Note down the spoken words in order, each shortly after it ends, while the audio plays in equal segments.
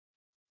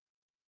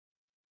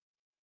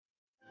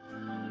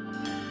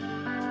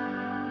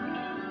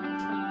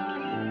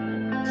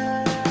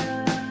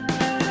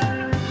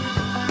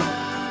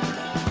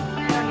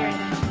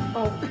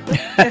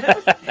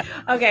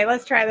Okay,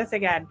 let's try this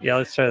again. Yeah,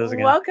 let's try this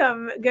again.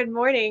 Welcome. Good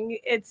morning.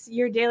 It's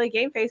your daily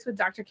game face with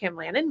Dr. Kim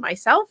Lannon,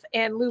 myself,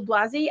 and Lou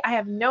Blasi. I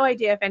have no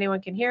idea if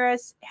anyone can hear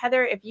us.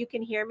 Heather, if you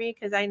can hear me,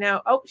 because I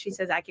know. Oh, she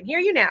says I can hear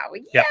you now.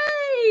 Yay! Yep.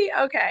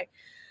 Okay.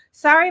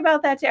 Sorry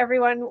about that to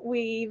everyone.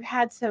 We've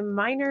had some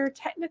minor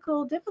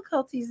technical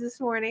difficulties this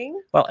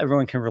morning. Well,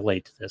 everyone can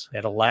relate to this. We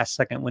had a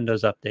last-second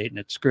Windows update, and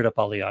it screwed up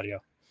all the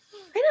audio.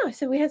 I know.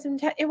 So we had some.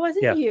 It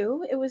wasn't Yeah.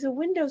 you. It was a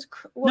Windows.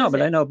 No,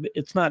 but I know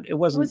it's not. It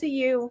wasn't. Was it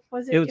you?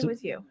 Was it? It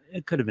was you.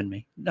 It could have been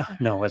me. No,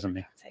 it wasn't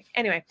me.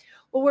 Anyway,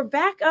 well, we're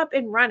back up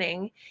and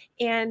running,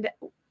 and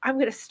I'm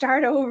going to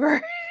start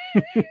over.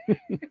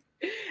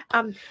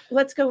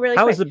 Let's go really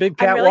How quick. was the big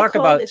cat really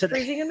walkabout It's today?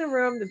 freezing in the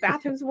room. The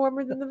bathroom's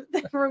warmer than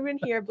the room in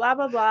here. Blah,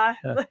 blah, blah.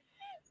 Yeah.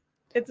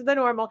 It's the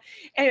normal.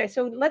 Anyway,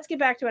 so let's get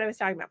back to what I was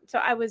talking about. So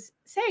I was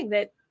saying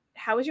that,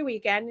 how was your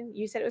weekend? And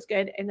you said it was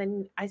good. And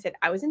then I said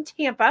I was in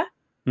Tampa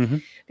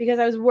because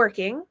I was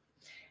working.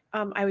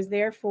 I was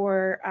there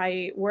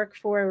I work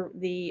for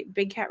the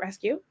Big Cat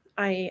Rescue.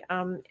 I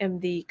am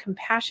the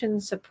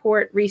compassion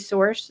support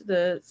resource,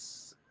 the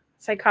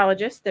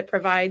psychologist that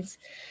provides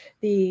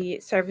the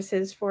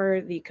services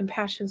for the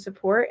compassion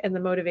support and the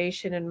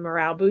motivation and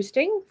morale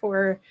boosting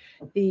for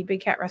the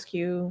Big Cat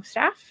Rescue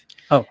staff.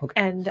 Oh, okay.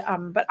 And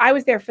but I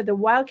was there for the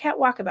Wildcat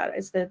Walkabout.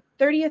 It's the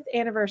 30th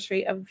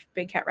anniversary of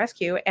Big Cat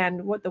Rescue,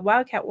 and what the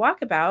Wildcat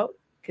Walkabout,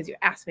 because you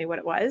asked me what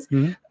it was,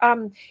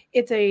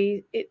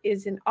 it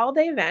is an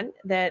all-day event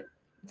that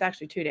it's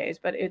actually 2 days,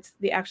 but it's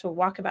the actual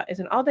walkabout is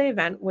an all-day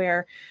event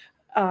where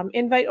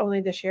invite only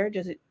this year,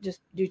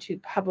 just due to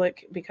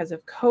public because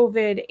of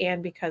COVID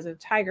and because of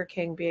Tiger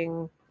King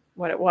being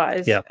what it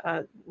was. Yeah.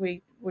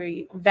 We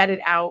vetted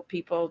out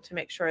people to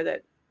make sure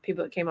that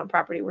people that came on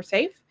property were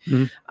safe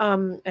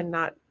and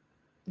not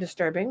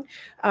disturbing.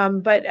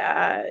 But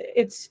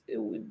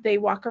they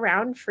walk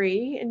around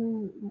free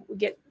and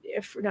get,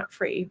 if not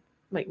free,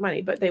 like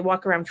money, but they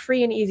walk around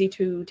free and easy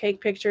to take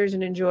pictures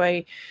and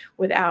enjoy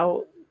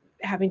without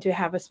having to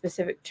have a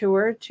specific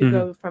tour to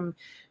go from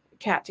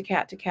cat to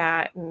cat to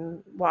cat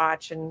and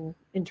watch and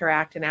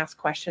interact and ask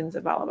questions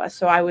of all of us.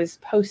 So I was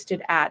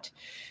posted at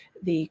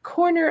the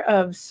corner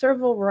of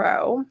Serval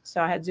Row.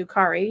 So I had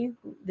Zukari,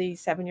 the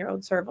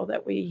 7-year-old serval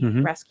that we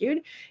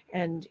rescued,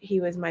 and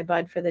he was my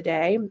bud for the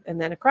day. And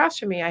then across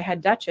from me, I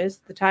had Duchess,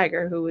 the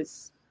tiger, who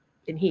was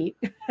in heat.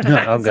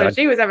 Oh, so God.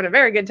 she was having a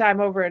very good time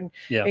over in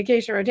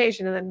vacation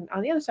rotation. And then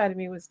on the other side of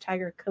me was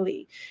Tiger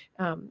Kali.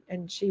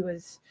 And she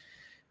was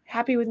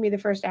happy with me the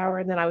first hour,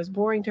 and then I was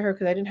boring to her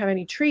because I didn't have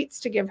any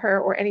treats to give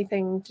her or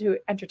anything to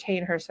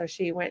entertain her. So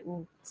she went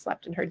and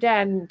slept in her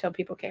den until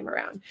people came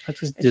around.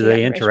 Do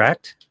they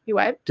interact? You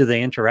what? Do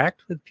they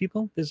interact with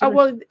people? Oh,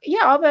 well,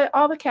 yeah,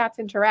 all the cats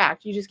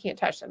interact. You just can't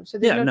touch them. So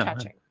there's no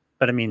touching.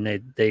 But I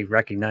mean, they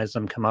recognize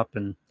them, come up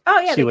and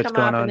see what's come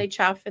going up on. And they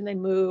chuff and they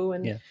moo,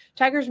 and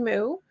tigers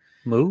moo.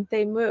 Moo?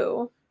 They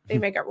moo. They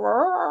make a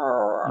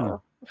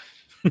roar.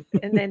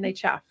 And then they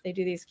chuff. They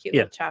do these cute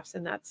little chuffs,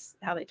 and that's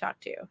how they talk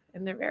to you.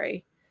 And they're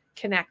very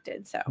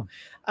connected. So,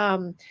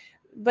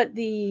 but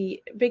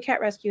the Big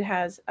Cat Rescue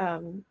has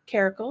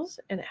caracals,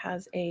 and it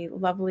has a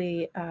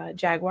lovely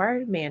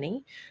jaguar,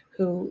 Manny,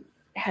 who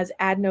has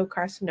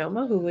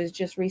adenocarcinoma, who was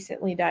just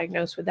recently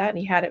diagnosed with that, and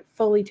he had it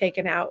fully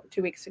taken out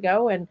 2 weeks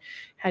ago and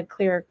had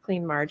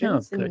clean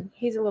margins. And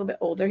he's a little bit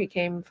older. He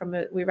came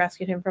we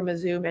rescued him from a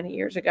zoo many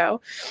years ago.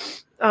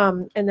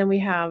 And then we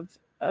have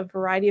a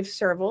variety of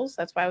servals.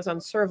 That's why I was on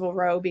Serval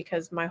Row,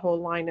 because my whole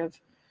line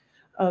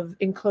of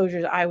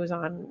enclosures I was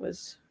on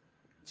was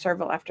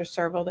serval after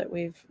serval that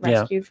we've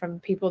rescued from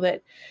people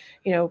that,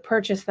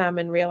 purchase them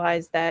and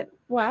realize that,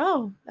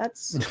 wow,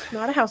 that's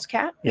not a house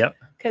cat.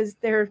 Because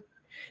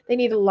they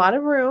need a lot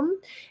of room,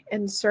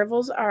 and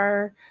servals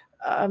are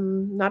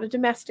not a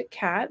domestic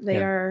cat. They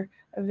are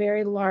a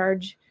very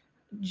large,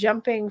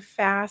 jumping,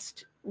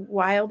 fast,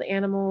 wild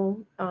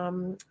animal,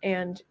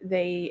 and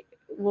they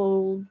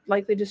will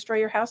likely destroy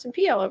your house and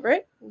pee all over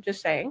it. I'm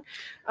just saying.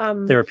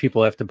 There are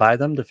people who have to buy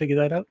them to figure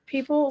that out?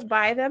 People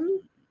buy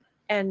them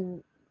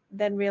and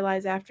then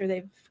realize after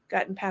they've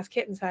gotten past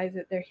kitten size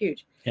that they're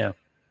huge. Yeah.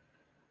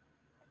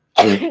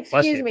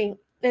 Excuse me.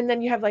 And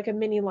then you have like a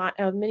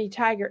mini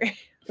tiger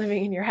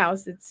living in your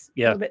house. It's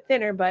a little bit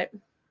thinner, but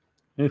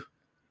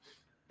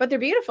they're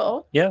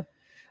beautiful. Yeah.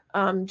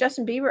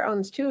 Justin Bieber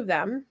owns 2 of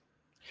them.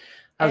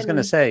 I was going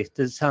to say,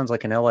 this sounds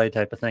like an LA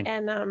type of thing.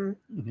 And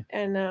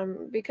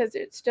because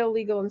it's still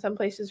legal in some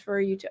places for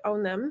you to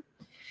own them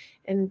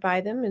and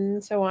buy them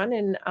and so on.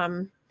 And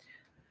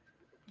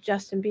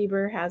Justin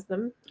Bieber has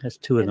them. Has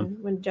 2 of them.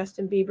 When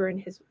Justin Bieber and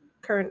his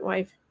current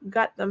wife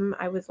got them,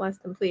 I was less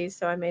than pleased.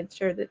 So I made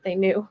sure that they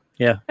knew.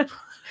 Yeah. I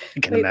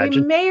can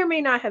imagine. We may or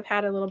may not have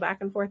had a little back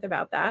and forth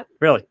about that.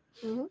 Really?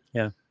 Mm-hmm.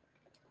 Yeah.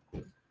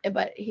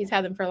 But he's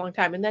had them for a long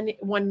time. And then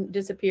one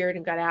disappeared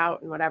and got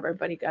out and whatever,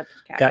 but he got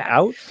the cat back.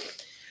 Out?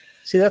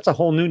 See, that's a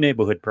whole new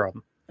neighborhood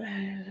problem.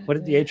 What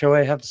did the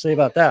HOA have to say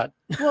about that?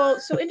 Well,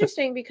 so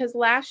interesting, because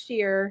last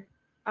year,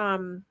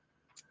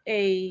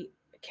 a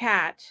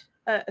cat,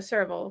 a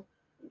serval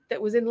that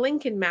was in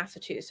Lincoln,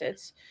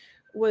 Massachusetts,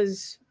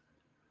 was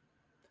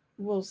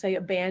we'll say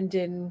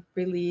abandoned,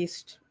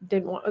 released,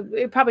 didn't want,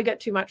 it probably got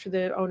too much for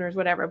the owners,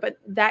 whatever. But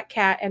that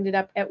cat ended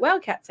up at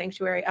Wildcat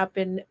Sanctuary up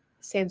in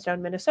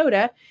Sandstone,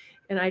 Minnesota.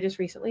 And I just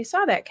recently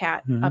saw that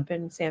cat up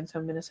in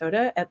Sandstone,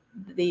 Minnesota at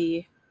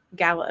the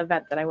gala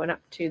event that I went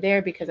up to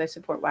there because I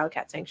support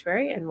Wildcat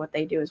Sanctuary and what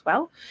they do as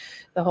well.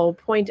 The whole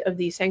point of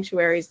these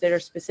sanctuaries that are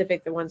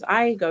specific, the ones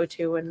I go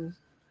to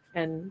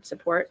and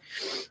support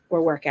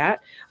or work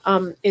at,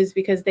 is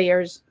because they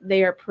are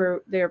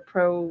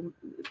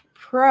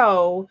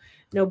pro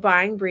no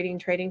buying, breeding,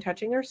 trading,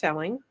 touching, or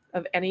selling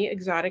of any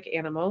exotic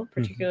animal,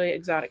 particularly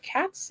exotic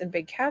cats and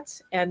big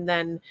cats. And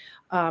then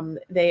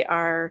they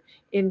are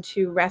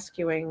into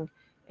rescuing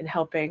and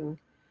helping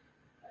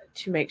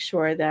to make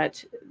sure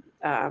that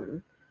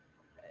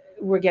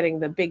we're getting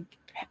the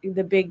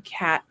big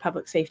cat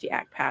Public Safety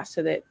Act passed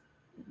so that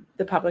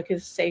the public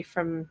is safe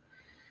from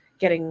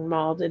getting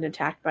mauled and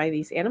attacked by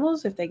these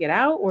animals if they get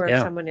out, or if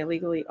someone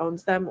illegally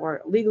owns them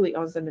or legally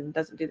owns them and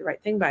doesn't do the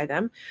right thing by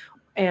them.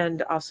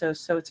 And also,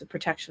 so it's a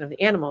protection of the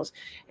animals.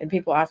 And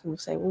people often will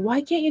say, well,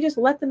 why can't you just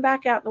let them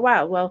back out in the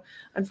wild? Well,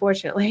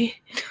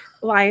 unfortunately,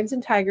 lions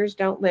and tigers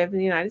don't live in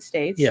the United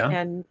States. Yeah.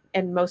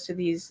 And most of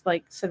these,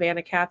 like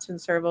savanna cats and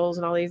servals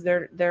and all these,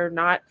 they're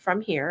not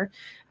from here.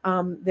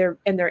 They're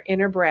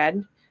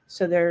interbred.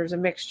 So there's a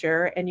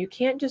mixture, and you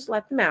can't just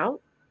let them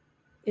out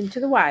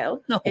into the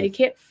wild. No. And you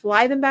can't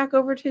fly them back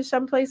over to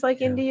someplace like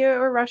India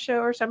or Russia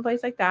or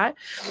someplace like that.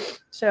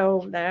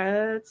 So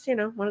that's,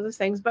 one of those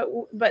things. But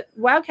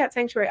Wildcat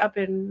Sanctuary up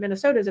in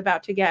Minnesota is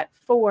about to get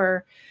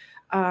 4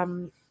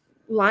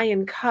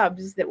 lion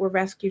cubs that were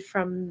rescued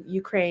from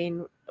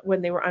Ukraine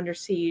when they were under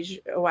siege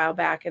a while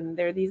back. And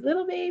they're these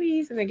little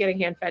babies and they're getting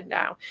hand fed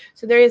now.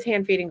 So there is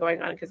hand feeding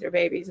going on because they're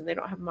babies and they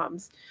don't have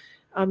moms.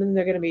 And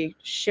they're going to be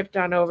shipped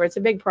on over. It's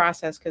a big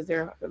process because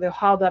they're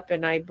hauled up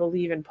in, I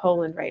believe, in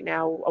Poland right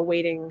now,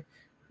 awaiting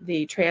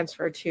the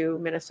transfer to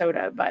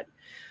Minnesota. But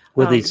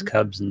were these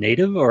cubs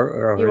native,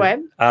 or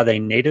are they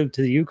native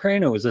to the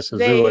Ukraine, or was this a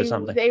zoo or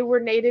something? They were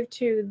native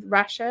to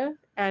Russia,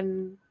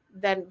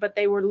 but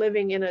they were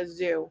living in a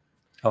zoo.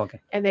 Oh, okay.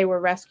 And they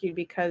were rescued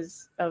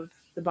because of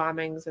the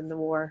bombings and the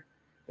war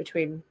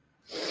between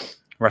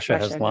Russia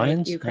has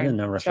lions. I didn't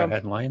know Russia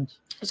had lions.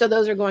 So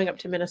those are going up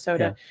to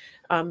Minnesota.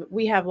 Yeah.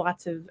 We have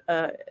lots of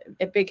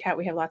at Big Cat.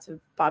 We have lots of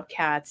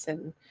bobcats,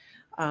 and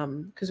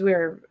because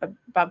we're a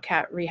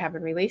bobcat rehab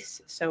and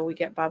release, so we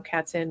get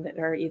bobcats in that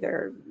are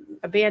either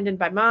abandoned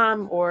by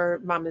mom, or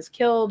mom is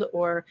killed,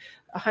 or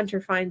a hunter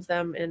finds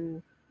them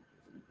and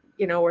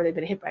or they've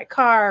been hit by a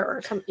car,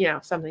 or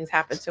something's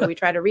happened. So we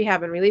try to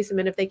rehab and release them.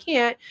 And if they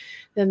can't,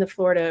 then the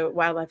Florida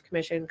Wildlife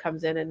Commission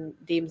comes in and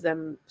deems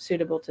them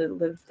suitable to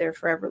live their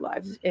forever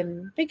lives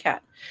in Big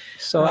Cat.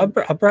 So I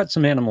brought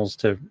some animals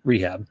to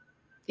rehab.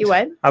 You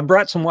what? I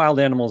brought some wild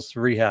animals to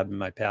rehab in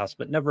my past,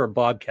 but never a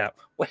bobcat.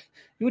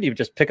 You would even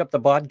just pick up the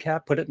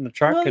bobcat, put it in the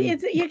truck. Well,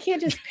 you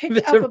can't just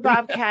pick up a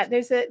bobcat.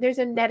 There's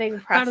a netting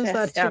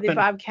process to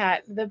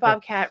the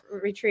bobcat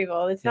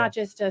retrieval. It's not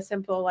just a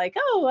simple like,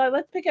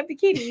 let's pick up the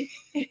kitty.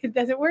 It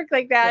doesn't work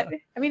like that. Yeah.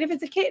 I mean, if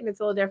it's a kitten,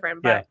 it's a little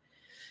different, but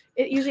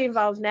it usually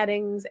involves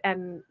nettings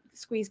and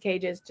squeeze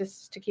cages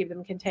just to keep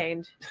them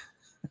contained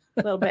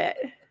a little bit.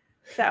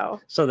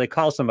 So they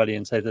call somebody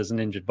and say there's an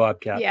injured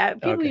bobcat. Yeah,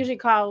 people usually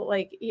call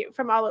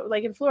from all,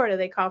 like in Florida,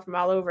 they call from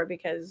all over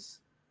because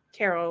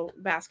Carol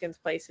Baskin's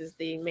place is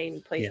the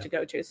main place to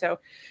go to. So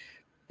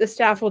the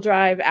staff will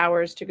drive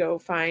hours to go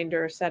find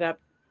or set up,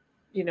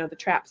 the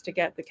traps to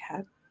get the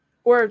cat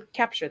or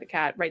capture the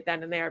cat right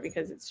then and there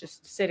because it's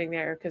just sitting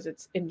there because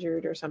it's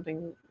injured or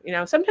something.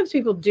 Sometimes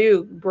people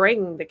do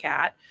bring the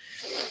cat,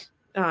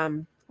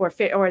 or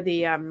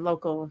the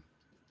local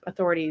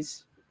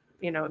authorities,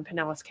 in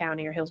Pinellas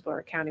County or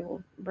Hillsborough County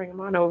will bring them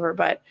on over.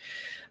 But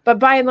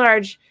by and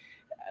large,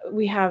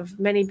 we have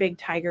many big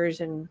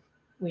tigers and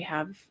we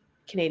have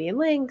Canadian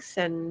lynx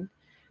and,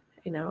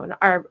 and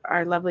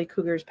our lovely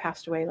cougars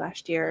passed away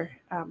last year.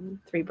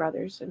 3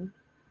 brothers and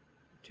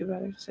 2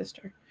 brothers,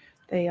 sister.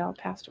 They all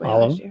passed away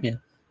last year. Yeah.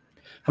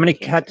 How many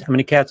cats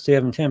do you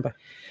have in Tampa?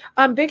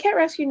 Big Cat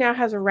Rescue now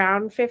has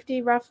around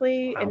 50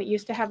 roughly, and it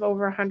used to have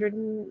over 100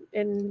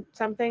 and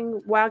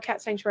something.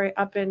 Wildcat Sanctuary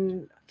up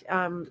in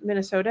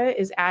Minnesota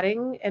is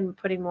adding and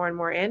putting more and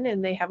more in,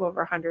 and they have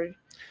over 100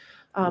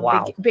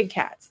 big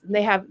cats.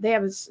 They have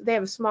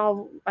a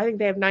small, I think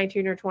they have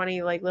 19 or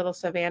 20 like little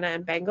Savannah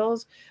and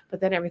Bengals, but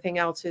then everything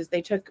else is,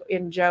 they took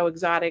in Joe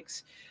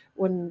Exotics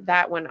when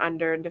that went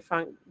under and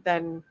defunct.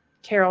 Then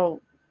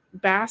Carol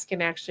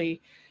Baskin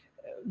actually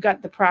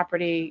got the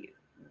property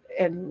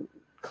and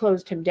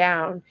closed him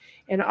down,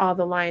 and all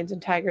the lions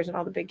and tigers and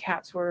all the big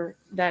cats were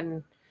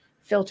then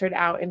filtered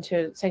out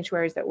into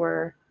sanctuaries that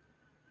were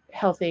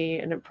healthy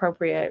and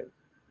appropriate.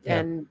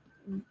 And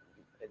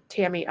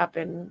Tammy up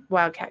in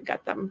Wildcat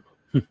got them.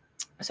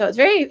 So it's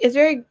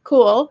very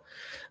cool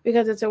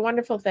because it's a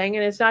wonderful thing.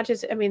 And it's not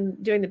just,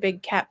 doing the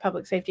Big Cat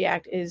Public Safety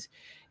Act is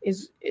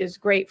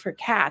great for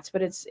cats,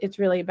 but it's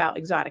really about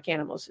exotic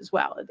animals as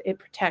well. It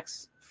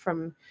protects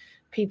from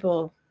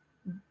people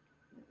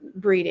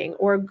breeding,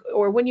 or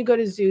when you go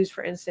to zoos,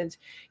 for instance,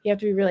 you have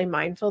to be really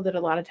mindful that a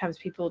lot of times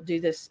people do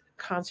this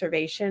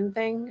conservation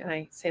thing, and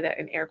I say that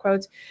in air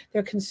quotes.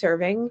 They're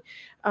conserving,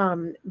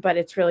 but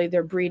it's really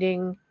they're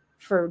breeding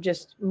for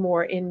just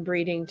more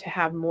inbreeding, to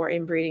have more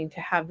inbreeding, to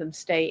have them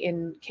stay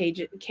in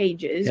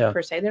cages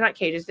per se. They're not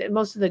cages.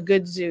 Most of the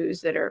good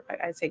zoos that are,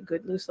 I say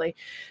good loosely,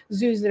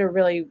 zoos that are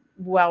really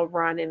well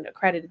run and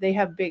accredited, they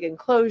have big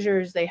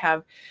enclosures. They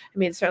have, I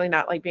mean, it's certainly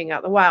not like being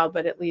out in the wild,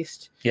 but at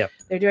least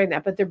they're doing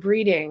that. But they're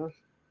breeding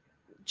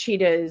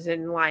cheetahs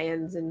and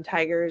lions and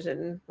tigers.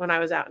 And when I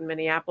was out in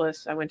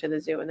Minneapolis, I went to the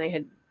zoo and they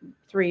had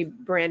 3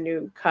 brand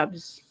new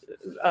cubs,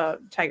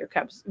 tiger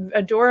cubs,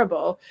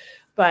 adorable.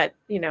 But,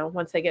 you know,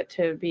 once they get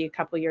to be a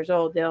couple of years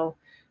old, they'll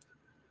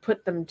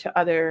put them to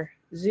other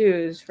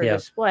zoos for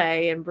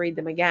display and breed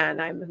them again,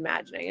 I'm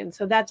imagining. And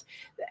so that's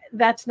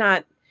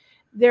not,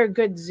 they're a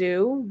good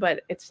zoo,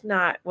 but it's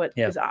not what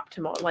is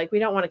optimal. Like, we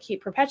don't want to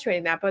keep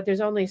perpetuating that, but there's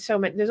only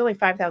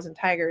 5,000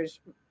 tigers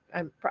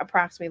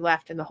approximately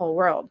left in the whole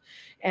world.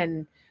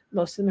 And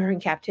most of them are in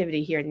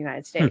captivity here in the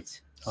United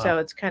States. Wow. So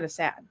it's kind of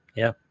sad.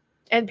 Yeah.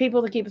 And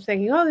people that keep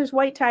thinking, oh, there's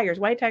white tigers.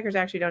 White tigers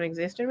actually don't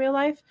exist in real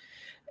life.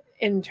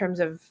 In terms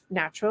of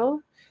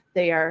natural,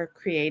 they are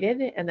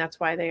created, and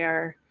that's why they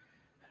are,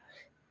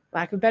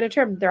 lack of a better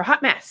term, they're a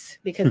hot mess,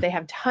 because they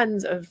have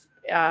tons of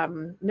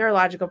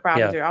neurological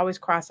problems. Yeah. They're always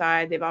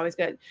cross-eyed. They've always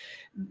got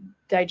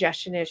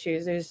digestion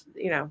issues. There's,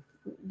 you know,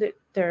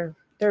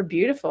 they're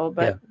beautiful,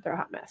 but they're a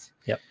hot mess.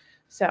 Yep.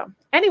 So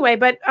anyway,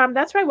 but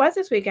that's where I was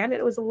this weekend.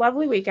 It was a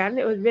lovely weekend.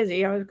 It was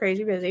busy. I was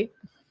crazy busy.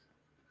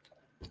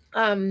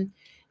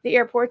 The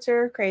airports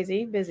are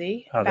crazy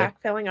busy,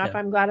 filling up. Yeah.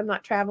 I'm glad I'm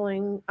not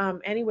traveling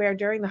anywhere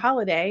during the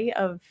holiday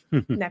of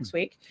next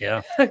week.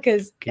 Yeah,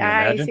 because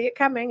I see it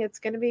coming. It's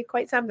going to be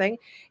quite something.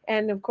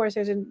 And of course,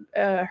 there's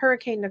a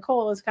Hurricane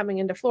Nicole is coming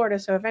into Florida.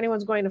 So if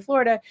anyone's going to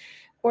Florida,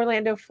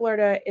 Orlando,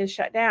 Florida is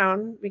shut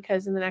down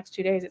because in the next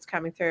 2 days it's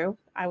coming through.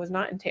 I was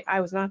not there. I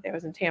was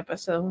in Tampa,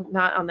 so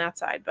not on that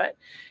side, but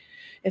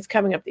it's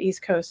coming up the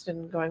East Coast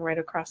and going right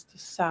across the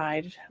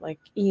side like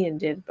Ian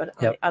did, but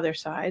on the other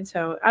side.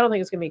 So I don't think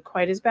it's going to be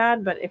quite as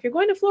bad. But if you're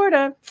going to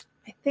Florida,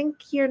 I think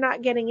you're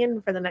not getting in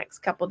for the next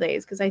couple of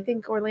days, because I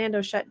think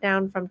Orlando shut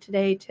down from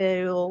today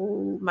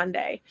till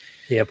Monday.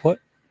 The airport?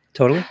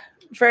 Totally?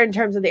 In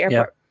terms of the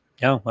airport.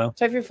 Yeah, well.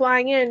 So if you're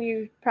flying in,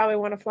 you probably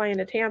want to fly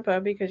into Tampa,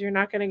 because you're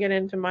not going to get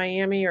into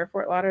Miami or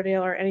Fort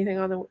Lauderdale or anything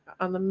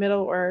on the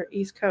middle or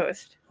East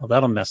Coast. Well,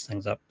 that'll mess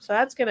things up. So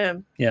that's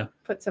going to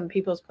put some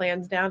people's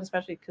plans down,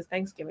 especially because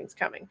Thanksgiving's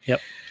coming.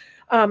 Yep.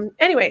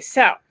 Anyway,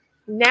 so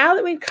now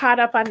that we've caught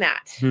up on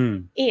that,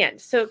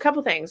 and so a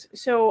couple things.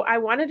 So I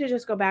wanted to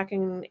just go back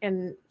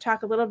and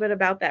talk a little bit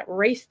about that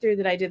race through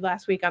that I did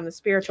last week on the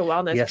spiritual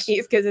wellness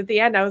piece, because at the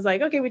end I was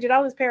like, okay, we did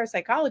all this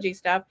parapsychology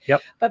stuff,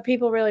 but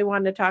people really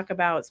wanted to talk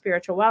about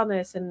spiritual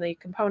wellness and the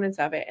components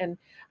of it. And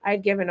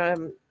I'd given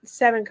them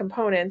 7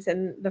 components.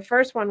 And the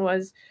first one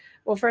was,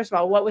 well, first of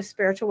all, what was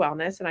spiritual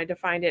wellness? And I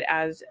defined it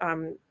as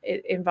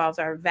it involves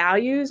our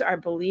values, our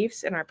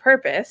beliefs, and our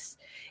purpose,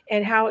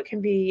 and how it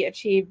can be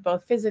achieved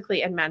both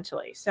physically and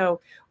mentally.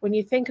 So when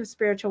you think of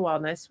spiritual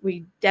wellness,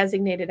 we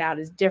designate it out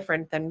as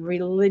different than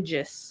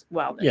religious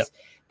wellness. Yep.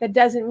 That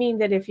doesn't mean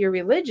that if you're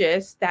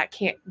religious, that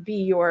can't be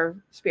your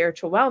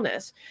spiritual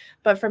wellness.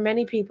 But for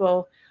many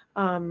people,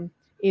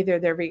 either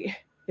they're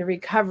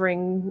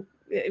recovering,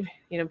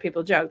 you know,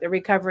 people joke, they're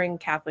recovering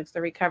Catholics,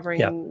 they're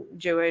recovering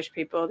Jewish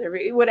people,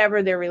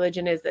 whatever their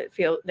religion is that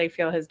they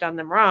feel has done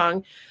them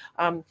wrong.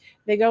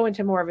 They go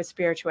into more of a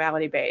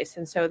spirituality base.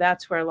 And so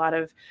that's where a lot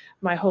of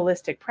my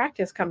holistic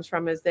practice comes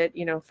from, is that,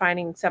 you know,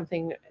 finding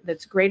something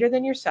that's greater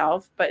than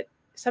yourself, but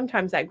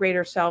sometimes that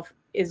greater self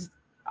is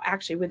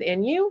actually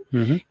within you,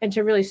 and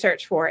to really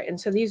search for it. And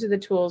so these are the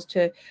tools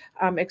to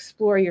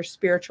explore your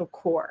spiritual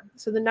core.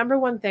 So the number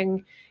one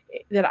thing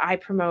that I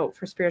promote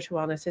for spiritual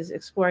wellness is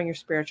exploring your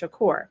spiritual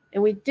core.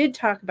 And we did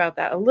talk about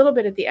that a little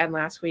bit at the end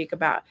last week,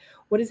 about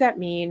what does that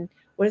mean?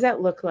 What does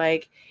that look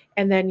like?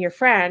 And then your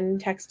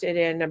friend texted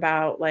in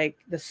about like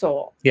the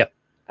soul. Yeah.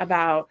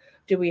 About,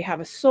 do we have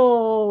a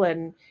soul,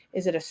 and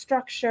is it a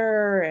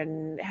structure,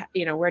 and,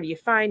 you know, where do you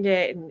find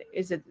it? And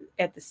is it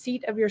at the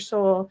seat of your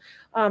soul?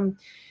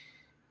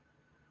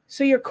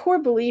 So your core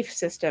belief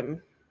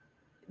system,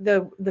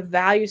 the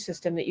value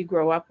system that you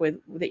grow up with,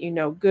 that, you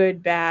know,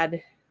 good,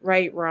 bad,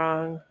 right,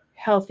 wrong,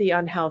 healthy,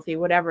 unhealthy,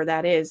 whatever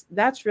that is,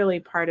 that's really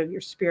part of your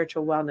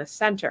spiritual wellness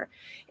center.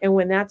 And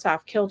when that's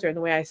off kilter, and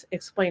the way I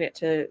explain it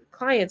to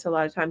clients a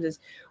lot of times is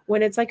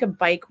when it's like a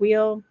bike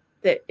wheel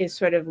that is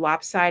sort of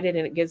lopsided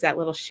and it gives that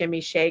little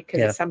shimmy shake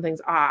because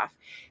something's off.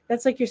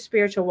 That's like your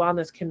spiritual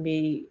wellness can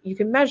be, you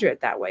can measure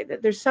it that way,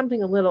 that there's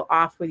something a little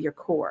off with your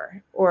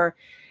core. Or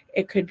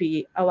it could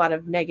be a lot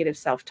of negative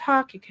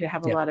self-talk. It could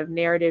have a lot of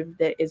narrative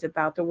that is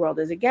about the world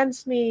is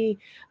against me,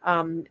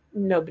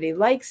 nobody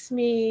likes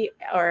me,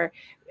 or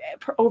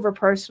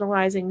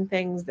over-personalizing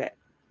things that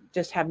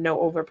just have no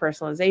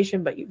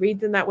over-personalization, but you read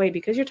them that way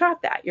because you're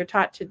taught that. You're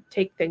taught to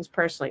take things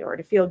personally or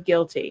to feel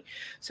guilty.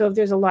 So if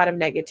there's a lot of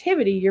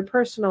negativity, your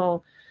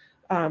personal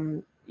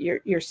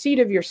your seat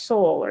of your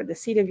soul, or the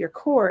seat of your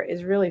core,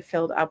 is really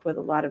filled up with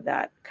a lot of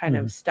that kind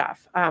of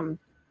stuff.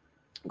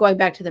 Going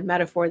back to the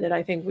metaphor that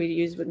I think we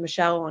used with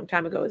Michelle a long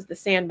time ago, is the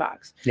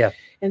sandbox. Yeah.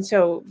 And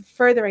so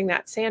furthering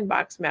that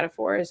sandbox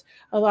metaphor is,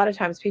 a lot of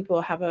times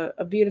people have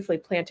a beautifully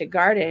planted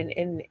garden,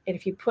 and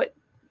if you put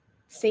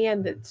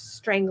sand that's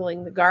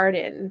strangling the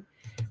garden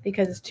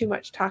because it's too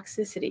much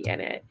toxicity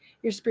in it,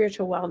 your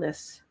spiritual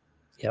wellness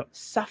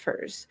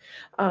suffers.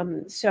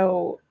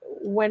 So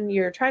when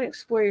you're trying to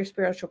explore your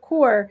spiritual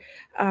core,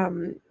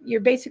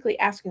 you're basically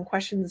asking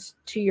questions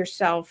to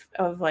yourself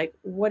of like,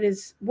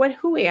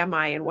 who am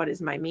I and what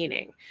is my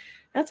meaning?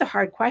 That's a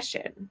hard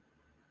question.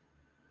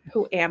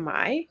 Who am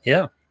I?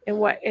 Yeah. And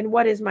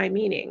what is my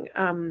meaning?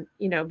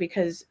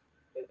 Because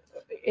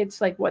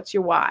it's like, what's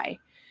your why?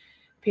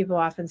 People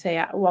often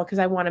say, well, because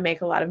I want to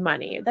make a lot of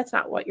money. That's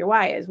not what your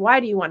why is. Why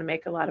do you want to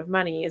make a lot of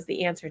money is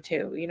the answer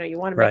to, you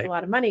want to make a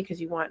lot of money because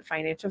you want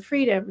financial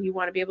freedom. You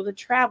want to be able to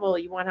travel.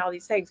 You want all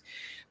these things.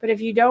 But if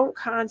you don't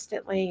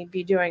constantly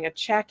be doing a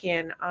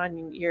check-in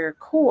on your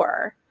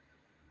core,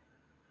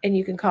 and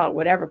you can call it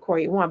whatever core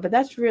you want, but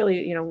that's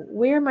really,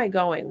 where am I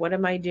going? What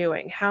am I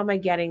doing? How am I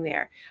getting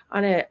there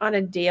on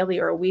a daily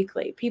or a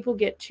weekly? People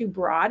get too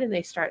broad and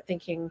they start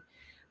thinking,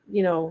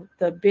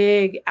 the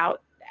big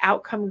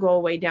outcome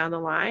goal way down the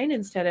line,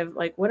 instead of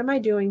like, what am I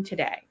doing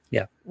today?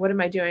 Yeah. What am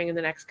I doing in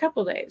the next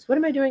couple of days? What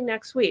am I doing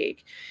next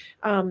week?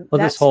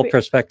 This whole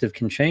perspective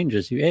can change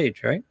as you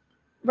age, right?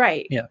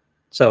 Right. Yeah.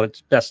 So it's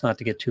best not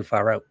to get too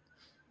far out.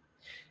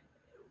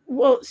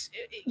 Well,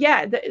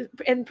 yeah.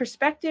 And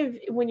perspective,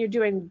 when you're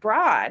doing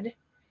broad,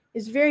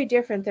 is very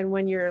different than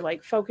when you're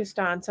like focused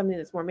on something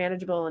that's more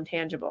manageable and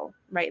tangible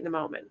right in the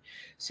moment.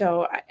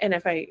 So, and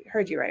if I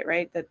heard you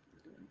right, that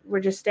we're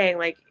just staying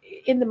like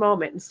in the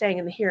moment and staying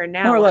in the here and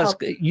now. More or less,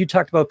 you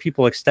talked about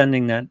people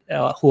extending that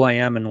who I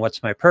am and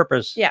what's my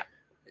purpose. Yeah.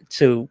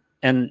 To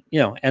end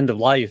of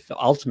life,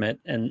 ultimate,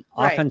 and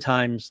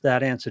oftentimes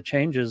that answer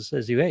changes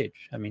as you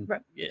age. I mean,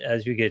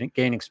 as you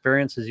gain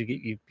experience, as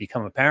you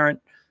become a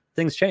parent,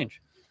 things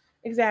change.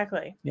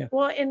 Exactly. Yeah.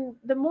 Well, and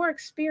the more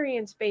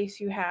experience base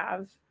you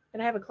have,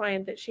 and I have a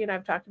client that she and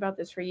I've talked about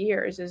this for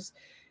years, is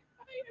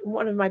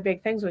one of my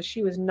big things was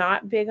she was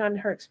not big on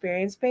her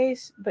experience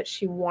base, but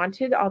she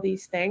wanted all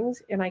these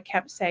things. And I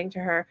kept saying to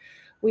her,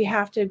 we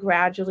have to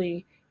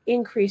gradually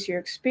increase your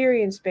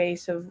experience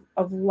base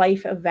of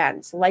life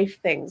events, life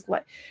things,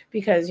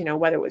 because,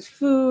 whether it was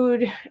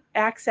food,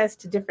 access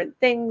to different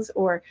things,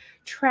 or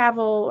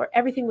travel, or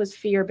everything was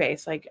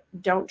fear-based. Like,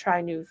 don't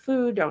try new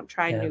food, don't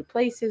try new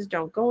places,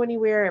 don't go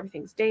anywhere,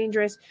 everything's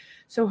dangerous.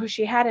 So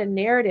she had a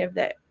narrative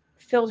that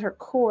filled her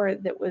core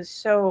that was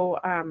so,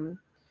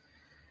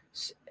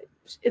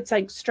 it's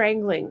like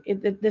strangling.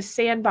 The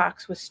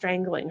sandbox was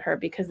strangling her,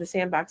 because the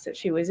sandbox that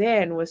she was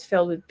in was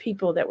filled with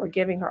people that were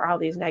giving her all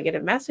these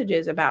negative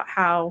messages about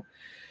how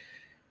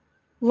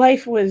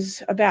life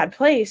was a bad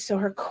place. So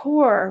her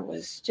core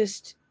was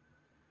just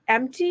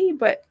empty,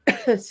 but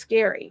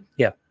scary.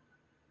 Yeah.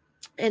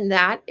 And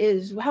that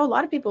is how a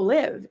lot of people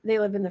live. They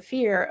live in the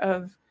fear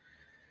of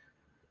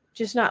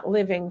just not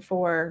living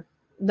for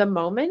the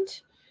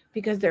moment,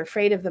 because they're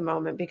afraid of the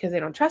moment, because they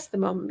don't trust the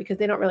moment, because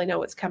they don't really know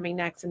what's coming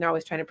next, and they're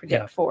always trying to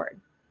predict forward.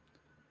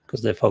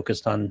 Because they're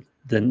focused on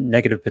the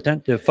negative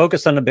potential. They're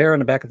focused on the bear in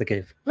the back of the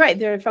cave. Right.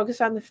 They're focused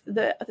on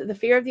the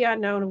fear of the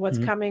unknown, of what's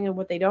coming and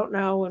what they don't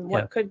know, and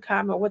what could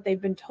come, or what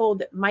they've been told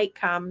that might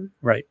come.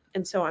 Right.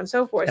 And so on and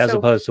so forth. As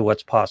opposed to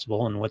what's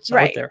possible and what's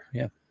out there.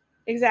 Yeah.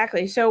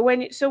 Exactly. So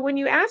when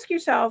you ask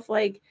yourself,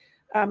 like,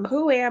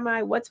 who am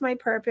I? What's my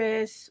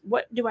purpose?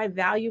 What do I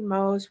value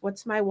most?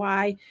 What's my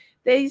why?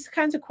 These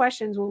kinds of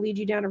questions will lead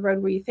you down a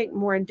road where you think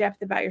more in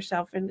depth about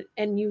yourself,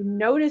 and you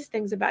notice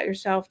things about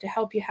yourself to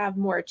help you have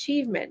more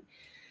achievement.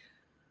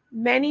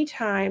 Many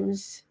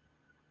times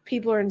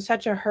people are in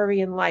such a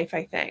hurry in life,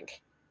 I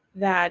think,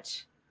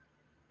 that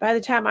by the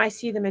time I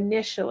see them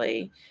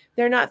initially,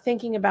 they're not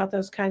thinking about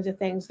those kinds of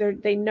things.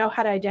 They know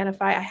how to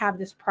identify, I have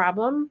this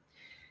problem.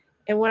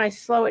 And when I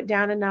slow it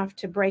down enough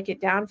to break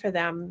it down for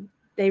them,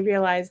 they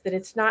realize that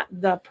it's not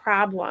the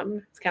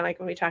problem. It's kind of like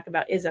when we talk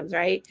about isms,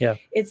 right? Yeah.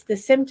 It's the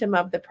symptom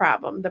of the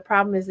problem. The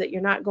problem is that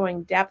you're not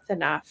going depth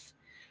enough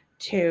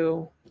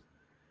to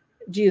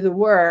do the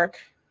work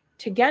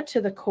to get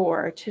to the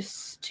core,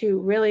 to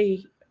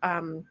really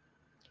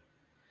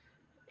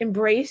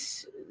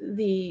embrace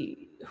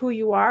who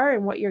you are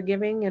and what you're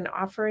giving and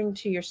offering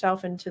to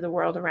yourself and to the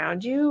world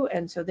around you.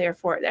 And so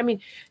therefore, I mean,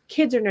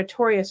 kids are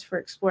notorious for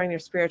exploring their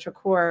spiritual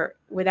core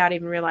without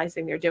even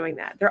realizing they're doing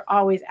that. They're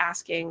always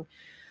asking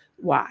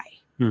why.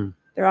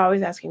 They're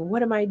always asking,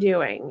 what am I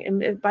doing?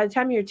 And by the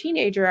time you're a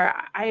teenager,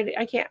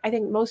 I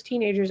think most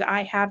teenagers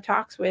I have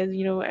talks with,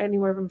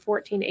 anywhere from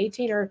 14 to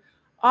 18 are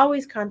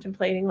always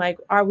contemplating, like,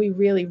 are we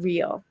really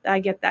real? I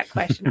get that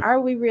question. Are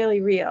we really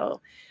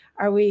real?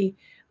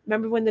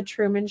 Remember when the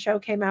Truman Show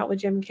came out with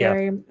Jim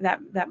Carrey,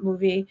 that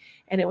movie,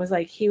 and it was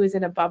like he was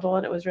in a bubble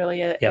and it was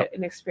really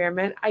an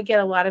experiment. I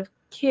get a lot of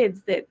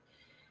kids that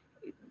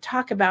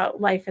talk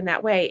about life in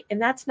that way.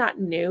 And that's not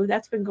new.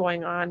 That's been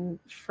going on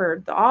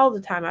for all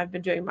the time I've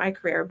been doing my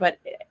career, but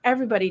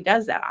everybody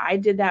does that. I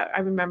did that. I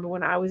remember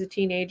when I was a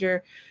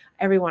teenager,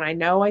 everyone I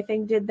know, I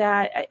think, did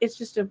that. It's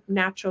just a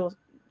natural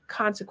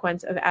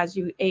consequence of as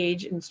you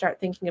age and start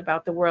thinking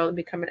about the world and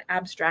become an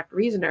abstract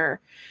reasoner,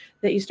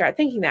 that you start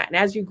thinking that. And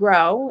as you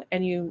grow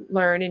and you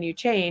learn and you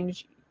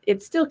change,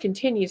 it still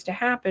continues to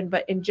happen,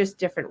 but in just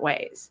different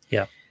ways.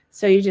 Yeah.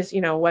 So you just,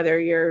 whether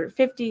you're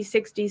 50,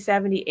 60,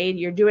 70, 80,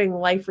 you're doing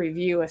life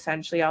review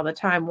essentially all the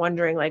time,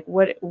 wondering like,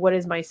 what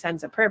is my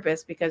sense of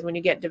purpose? Because when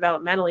you get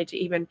developmentally to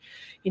even,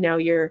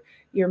 your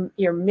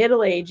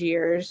middle age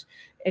years,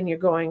 and you're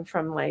going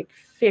from like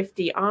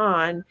 50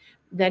 on,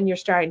 then you're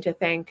starting to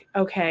think,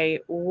 okay,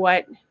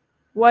 what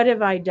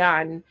have I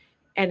done?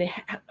 And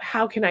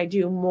how can I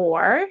do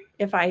more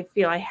if I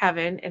feel I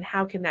haven't? And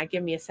how can that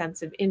give me a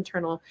sense of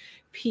internal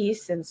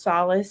peace and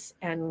solace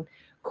and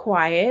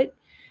quiet,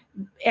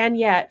 and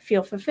yet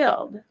feel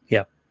fulfilled?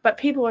 Yeah. But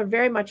people are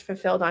very much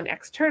fulfilled on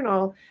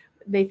external.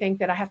 They think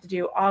that I have to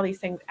do all these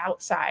things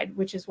outside,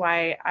 which is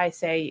why I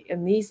say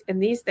in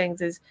these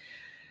things is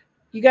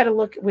you got to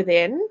look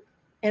within.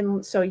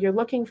 And so you're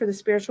looking for the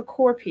spiritual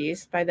core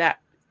piece by that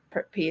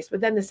piece.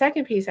 But then the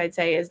second piece I'd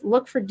say is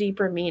look for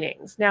deeper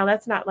meanings. Now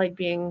that's not like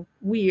being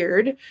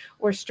weird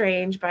or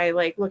strange by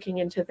like looking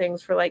into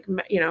things for like,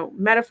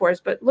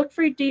 metaphors, but look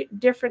for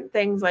different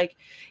things like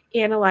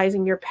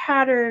analyzing your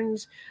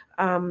patterns,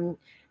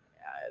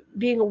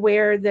 being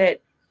aware that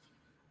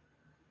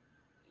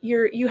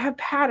you have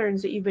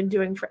patterns that you've been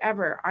doing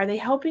forever. Are they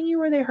helping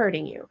you or are they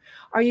hurting you?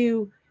 Are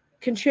you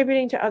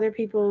contributing to other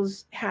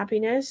people's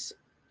happiness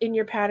in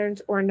your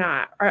patterns or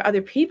not? Are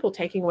other people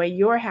taking away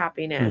your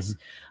happiness?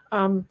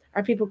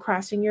 Are people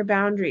crossing your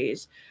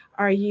boundaries?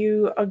 Are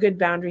you a good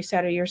boundary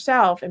setter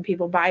yourself and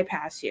people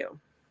bypass you?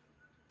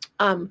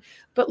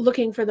 But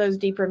looking for those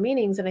deeper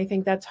meanings. And I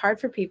think that's hard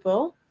for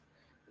people.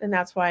 And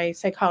that's why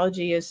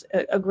psychology is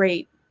a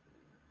great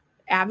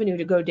avenue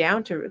to go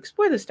down to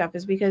explore this stuff,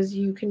 is because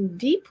you can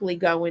deeply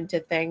go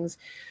into things.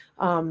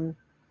 And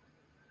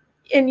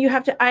you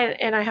have to,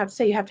 I have to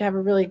say, you have to have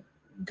a really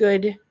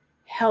good,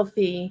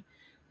 healthy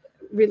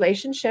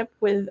relationship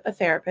with a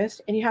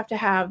therapist, and you have to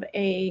have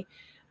a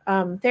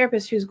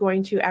therapist who's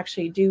going to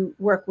actually do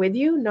work with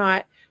you,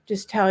 not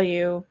just tell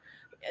you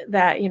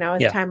that,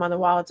 it's time on the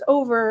wall, it's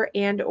over.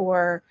 And,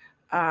 or,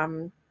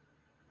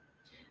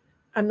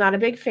 I'm not a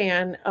big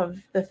fan of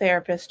the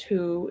therapist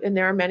who, and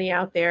there are many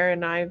out there,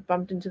 and I've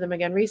bumped into them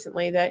again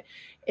recently, that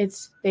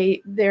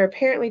they're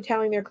apparently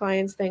telling their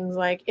clients things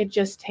like, it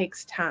just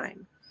takes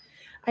time.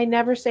 I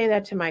never say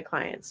that to my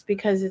clients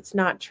because it's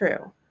not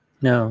true.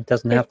 No, it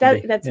doesn't have to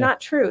be. That's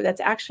not true.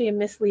 That's actually a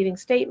misleading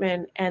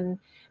statement. And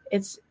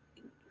it's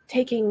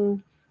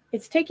taking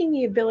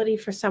the ability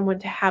for someone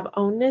to have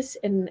ownness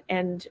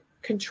and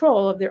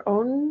control of their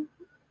own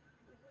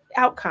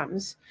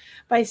outcomes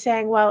by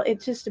saying, well,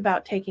 it's just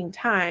about taking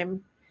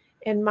time.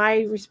 And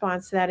my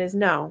response to that is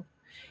no,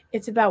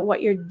 it's about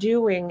what you're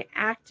doing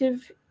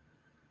active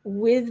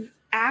with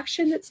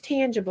action that's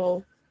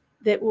tangible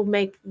that will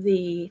make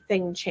the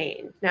thing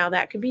change. Now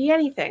that could be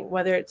anything,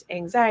 whether it's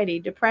anxiety,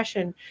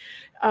 depression,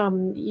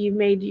 you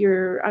made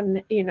your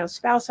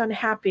spouse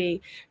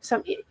unhappy.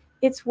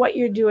 It's what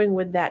you're doing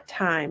with that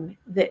time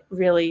that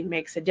really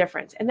makes a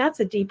difference. And that's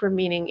a deeper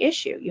meaning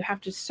issue. You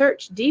have to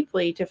search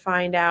deeply to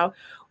find out,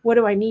 what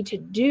do I need to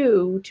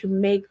do to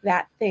make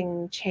that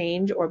thing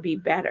change or be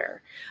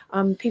better?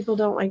 People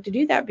don't like to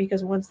do that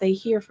because once they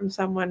hear from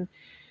someone,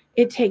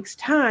 it takes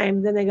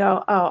time, then they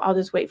go, oh, I'll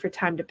just wait for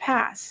time to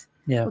pass.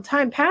 Yeah. Well,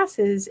 time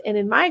passes. And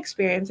in my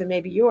experience, and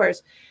maybe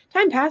yours,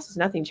 time passes,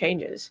 nothing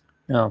changes.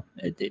 No.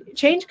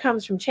 Change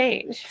comes from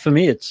change. For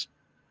me, it's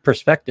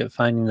perspective,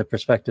 finding the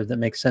perspective that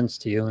makes sense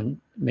to you and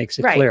makes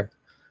it clear.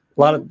 A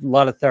lot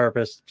of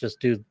therapists just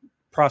do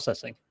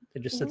processing.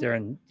 They just sit there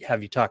and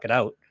have you talk it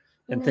out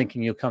and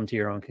thinking you'll come to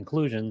your own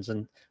conclusions.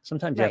 And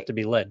sometimes you have to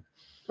be led.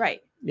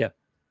 Right. Yeah.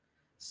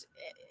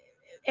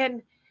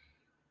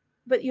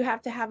 But you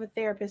have to have a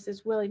therapist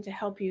that's willing to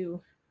help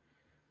you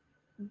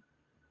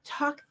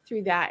talk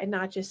through that and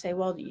not just say,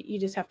 well, you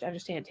just have to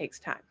understand it takes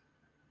time.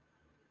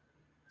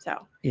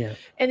 So, yeah.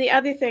 And the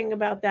other thing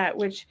about that,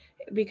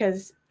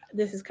 because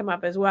this has come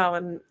up as well,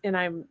 and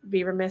I'd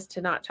be remiss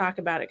to not talk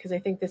about it because I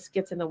think this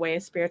gets in the way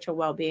of spiritual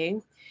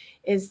well-being,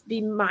 is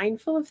be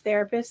mindful of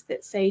therapists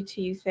that say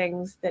to you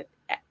things that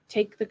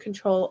take the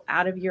control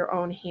out of your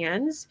own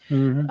hands.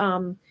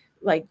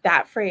 Like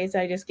that phrase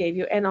I just gave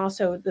you. And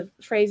also the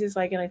phrases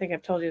like, and I think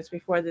I've told you this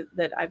before,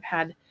 that I've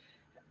had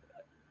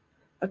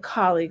a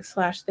colleague /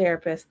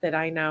 therapist that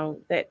I know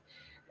that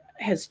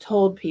has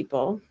told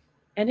people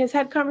and has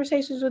had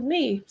conversations with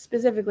me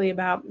specifically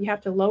about, you have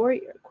to lower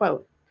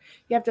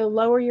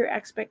your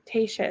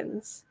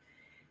expectations.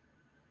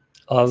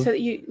 So that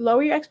you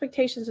lower your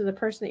expectations of the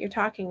person that you're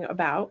talking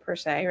about, per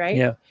se, right?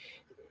 Yeah.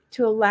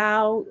 To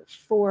allow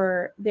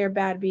for their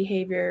bad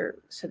behavior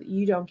so that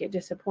you don't get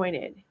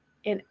disappointed.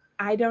 And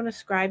I don't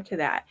ascribe to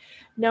that.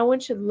 No one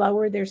should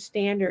lower their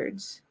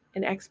standards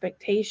and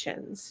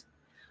expectations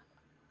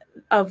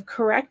of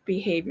correct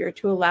behavior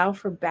to allow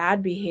for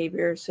bad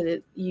behavior so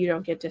that you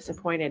don't get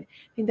disappointed.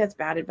 I think that's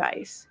bad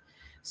advice.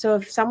 So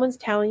if someone's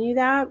telling you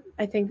that,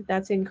 I think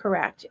that's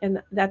incorrect,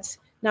 and that's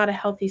not a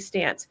healthy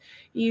stance.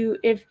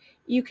 If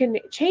you can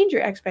change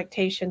your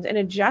expectations and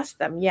adjust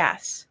them,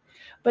 yes,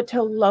 but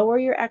to lower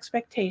your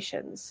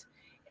expectations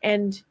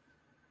and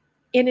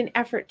in an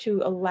effort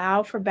to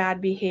allow for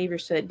bad behavior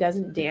so it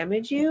doesn't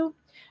damage you,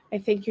 I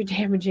think you're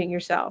damaging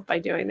yourself by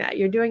doing that.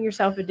 You're doing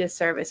yourself a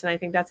disservice. And I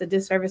think that's a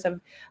disservice of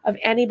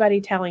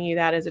anybody telling you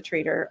that as a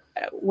treater,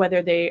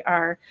 whether they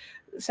are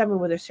someone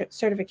with a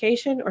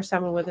certification or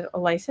someone with a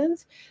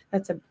license.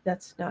 That's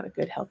not a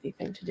good, healthy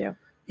thing to do.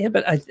 Yeah,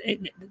 but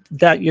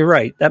that you're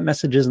right. That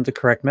message isn't the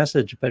correct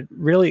message, but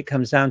really it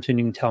comes down to, and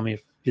you can tell me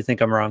if you think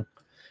I'm wrong,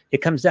 it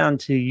comes down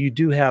to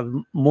you have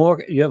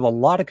a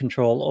lot of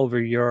control over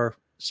your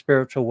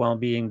spiritual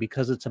well-being,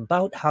 because it's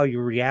about how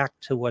you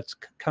react to what's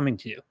coming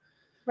to you.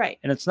 Right.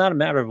 And it's not a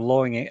matter of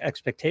lowering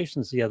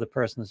expectations to the other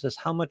person. It's just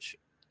how much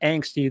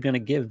angst are you going to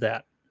give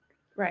that?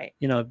 Right.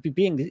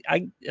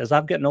 As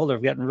I've gotten older,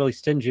 I've gotten really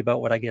stingy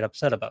about what I get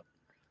upset about.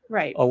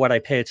 Right. Or what I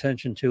pay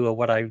attention to, or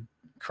what I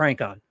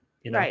crank on,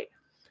 Right.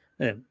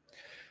 And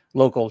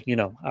local,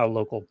 our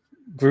local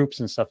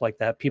groups and stuff like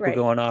that. People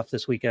going off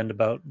this weekend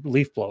about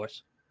leaf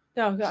blowers.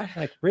 Oh God.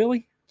 Like,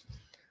 really?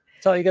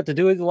 That's all you got to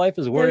do with your life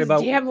is worry Those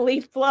about damn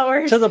leaf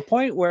blowers. To the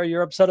point where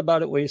you're upset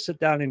about it, where you sit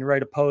down and you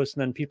write a post,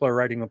 and then people are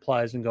writing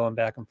replies and going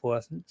back and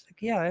forth. And it's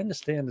like, yeah, I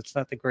understand it's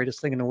not the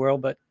greatest thing in the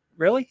world, but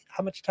really,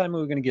 how much time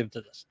are we going to give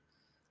to this?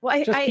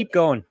 Well, just keep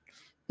going.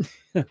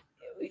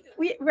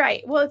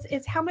 Right. Well,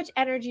 it's how much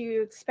energy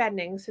you're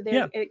expending. So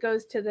there, it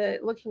goes to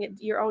looking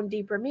at your own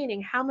deeper meaning.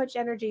 How much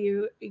energy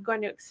you're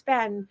going to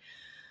expend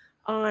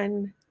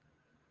on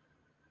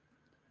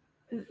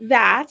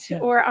that,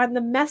 or on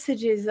the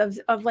messages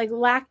of like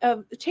lack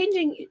of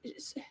changing,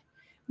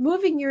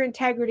 moving your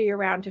integrity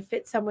around to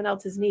fit someone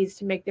else's needs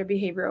to make their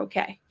behavior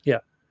okay. Yeah.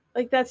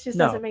 Like that's just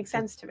doesn't make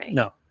sense to me.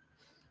 No.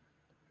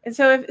 And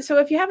so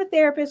if you have a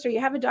therapist or you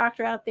have a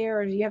doctor out there,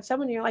 or you have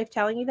someone in your life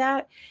telling you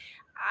that,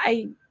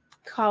 I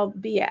call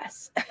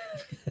BS.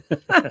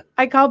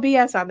 I call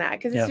BS on that,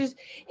 because it's just,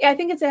 I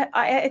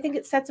think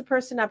it sets a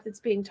person up that's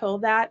being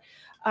told that,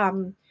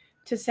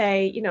 to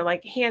say,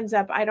 like, hands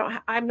up, I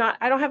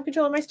don't have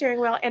control of my steering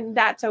wheel, and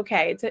that's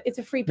okay. It's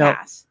a free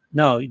pass.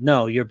 No,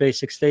 your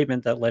basic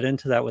statement that led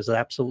into that was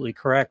absolutely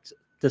correct.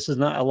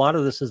 A lot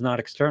of this is not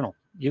external.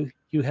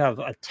 You have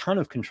a ton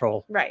of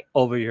control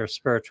over your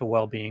spiritual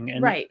well-being.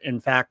 And in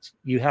fact,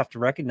 you have to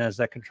recognize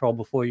that control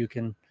before you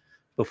can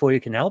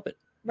help it.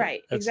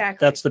 Right.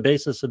 Exactly. That's the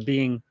basis of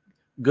being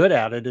good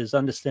at it, is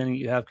understanding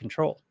you have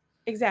control.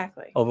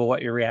 Exactly. Over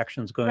what your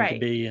reaction is going to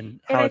be and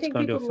how it's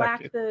going to affect you.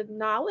 I think people lack the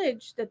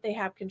knowledge that they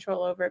have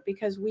control over it,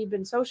 because we've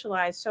been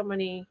socialized so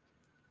many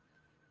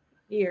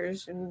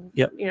years, and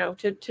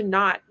to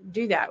not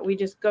do that. We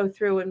just go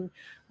through, and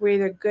we're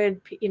either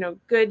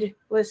good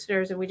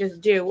listeners, and we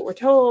just do what we're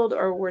told,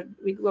 or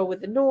we go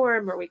with the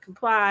norm, or we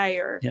comply,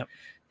 or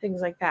things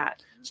like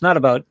that. It's not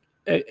about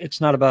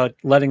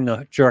letting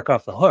the jerk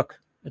off the hook.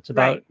 It's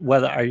about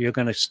whether are you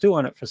going to stew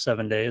on it for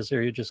 7 days,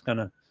 or you're just going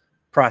to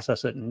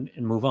process it and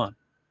move on.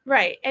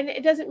 Right. And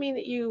it doesn't mean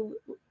that you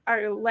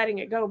are letting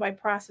it go by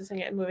processing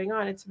it and moving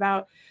on. It's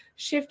about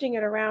shifting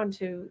it around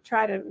to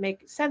try to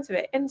make sense of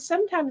it. And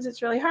sometimes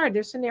it's really hard.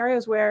 There's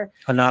scenarios where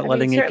not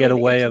letting it get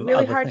away of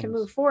really other hard things. To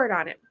move forward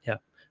on it. Yeah.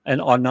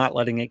 Or not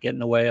letting it get in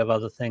the way of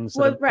other things.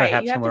 Well, that are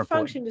perhaps you have more to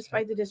function important.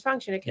 despite the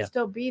dysfunction. It can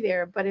still be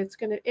there, but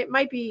it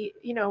might be,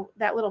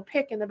 that little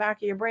pick in the back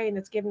of your brain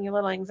that's giving you a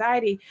little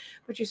anxiety,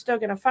 but you're still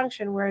going to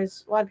function.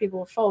 Whereas a lot of people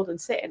will fold and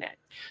sit in it.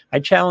 I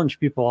challenge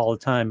people all the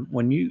time,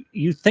 when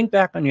you think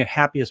back on your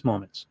happiest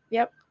moments.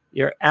 Yep.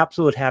 Your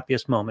absolute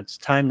happiest moments,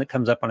 time that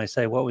comes up when I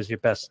say, what was your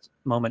best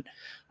moment?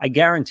 I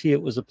guarantee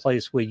it was a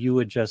place where you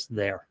were just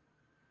there,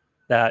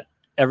 that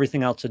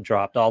everything else had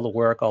dropped, all the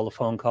work, all the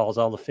phone calls,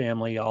 all the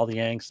family, all the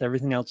angst,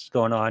 everything else is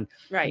going on.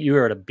 Right. You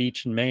were at a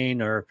beach in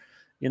Maine, or,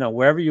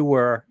 wherever you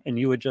were, and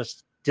you were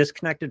just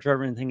disconnected from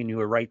everything, and you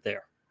were right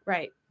there.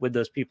 Right. With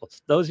those people.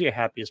 Those are your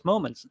happiest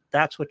moments.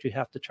 That's what you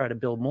have to try to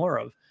build more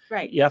of.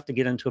 Right. You have to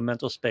get into a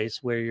mental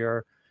space where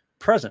you're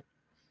present,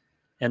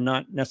 and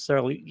not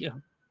necessarily,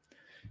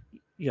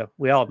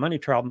 we all have money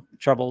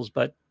troubles,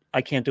 but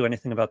I can't do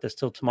anything about this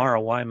till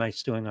tomorrow. Why am I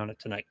stewing on it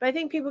tonight? But I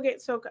think people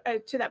get so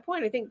to that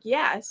point. I think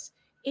yes,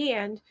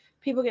 and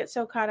people get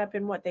so caught up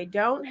in what they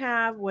don't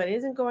have, what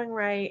isn't going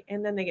right,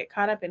 and then they get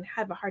caught up and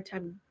have a hard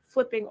time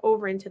flipping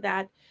over into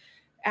that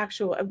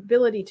actual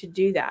ability to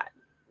do that.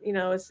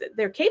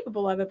 They're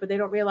capable of it, but they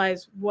don't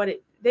realize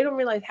they don't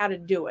realize how to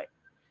do it.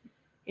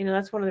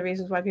 That's one of the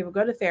reasons why people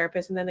go to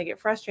therapists, and then they get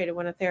frustrated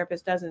when a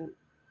therapist doesn't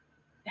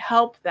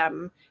help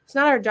them. It's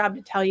not our job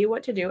to tell you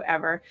what to do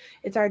ever.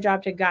 It's our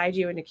job to guide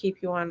you and to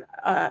keep you on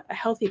a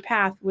healthy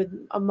path with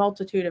a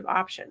multitude of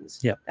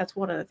options. Yeah. That's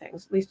one of the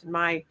things, at least in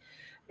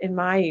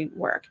my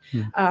work.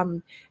 Hmm.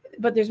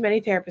 But there's many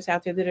therapists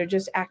out there that are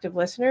just active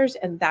listeners,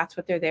 and that's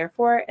what they're there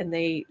for. And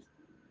they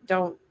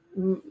don't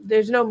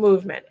there's no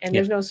movement and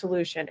there's no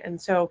solution. And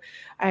so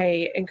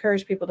I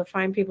encourage people to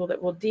find people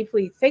that will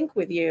deeply think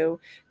with you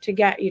to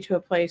get you to a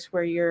place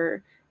where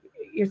you're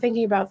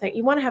thinking about things.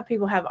 You want to have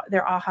people have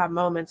their aha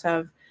moments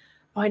of,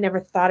 oh, I never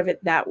thought of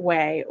it that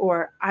way,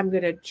 or I'm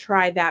going to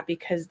try that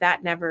because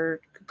that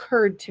never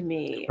occurred to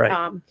me.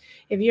 Right.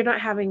 If you're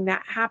not having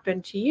that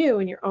happen to you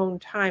in your own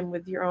time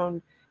with your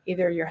own,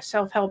 either your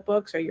self-help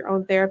books or your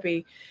own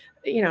therapy,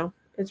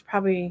 it's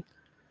probably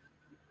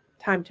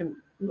time to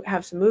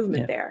have some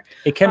movement there.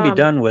 It can be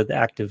done with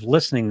active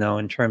listening, though,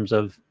 in terms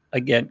of,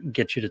 again,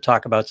 get you to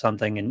talk about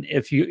something. And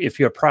if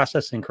you're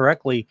processing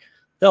correctly,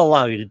 they'll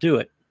allow you to do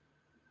it.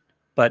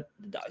 But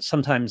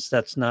sometimes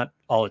that's not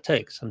all it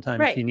takes.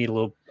 Sometimes you need a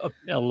little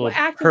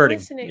active hurting.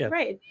 Listening,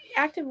 right.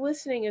 Active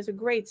listening is a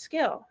great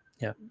skill.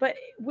 Yeah. But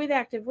with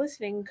active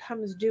listening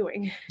comes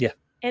doing. Yeah.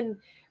 And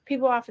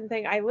people often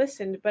think I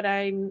listened,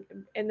 and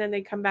then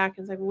they come back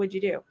and say, well, what'd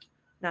you do?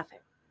 Nothing.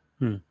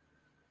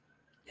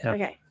 Yeah.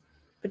 Okay.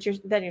 But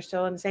you're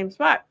still in the same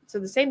spot. So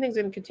the same thing's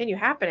going to continue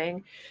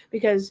happening,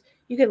 because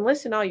you can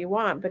listen all you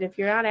want, but if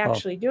you're not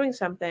actually doing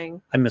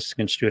something. I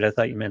misconstrued. I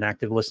thought you meant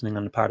active listening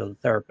on the part of the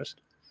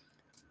therapist.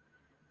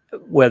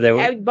 Where they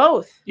were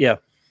both. Yeah.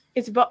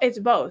 It's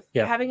both.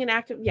 Yeah. Having an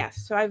active,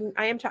 yes. So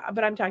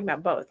but I'm talking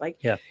about both. Like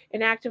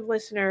an active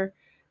listener.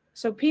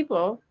 So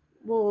therapists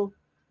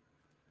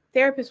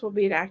will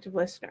be an active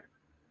listener.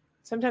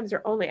 Sometimes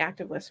they're only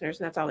active listeners,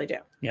 and that's all they do.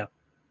 Yeah.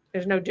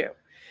 There's no do.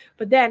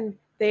 But then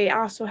they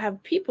also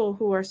have people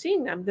who are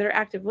seeing them that are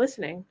active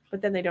listening,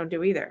 but then they don't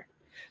do either.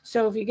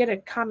 So if you get a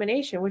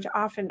combination, which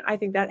often I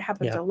think that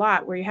happens a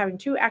lot, where you're having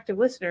two active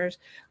listeners,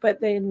 but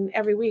then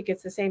every week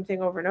it's the same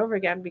thing over and over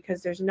again,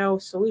 because there's no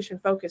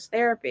solution-focused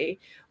therapy,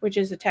 which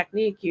is a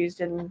technique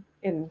used in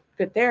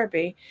good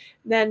therapy,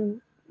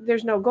 then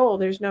there's no goal,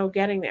 there's no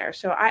getting there.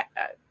 So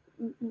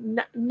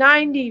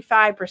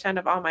 95%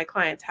 of all my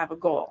clients have a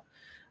goal.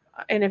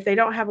 And if they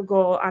don't have a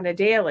goal on a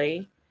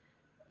daily,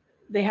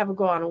 they have a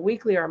goal on a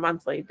weekly or a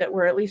monthly that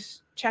we're at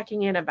least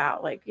checking in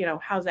about, like,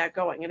 how's that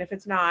going? And if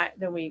it's not,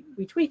 then we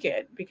tweak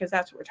it, because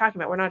that's what we're talking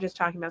about. We're not just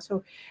talking about,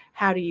 so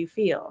how do you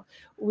feel?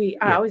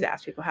 I always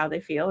ask people how they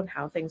feel and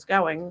how things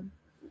going,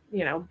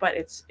 but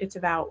it's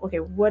about, okay,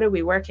 what are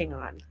we working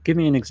on? Give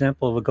me an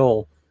example of a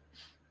goal.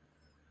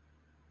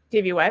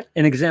 Give you what?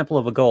 An example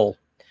of a goal.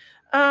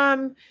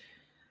 Let's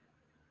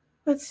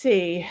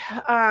see.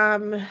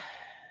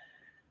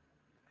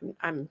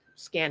 I'm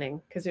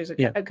scanning because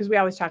because we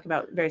always talk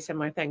about very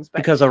similar things, but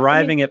because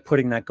arriving at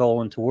putting that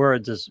goal into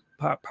words is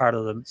part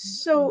of the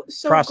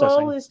processing.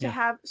 Goal is to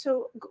have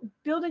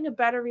building a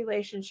better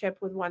relationship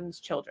with one's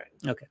children.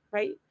 Okay.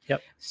 Right.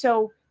 Yep.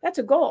 So that's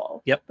a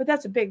goal. Yep. But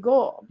that's a big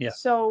goal. Yeah.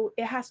 So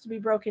it has to be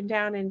broken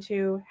down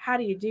into, how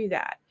do you do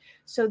that?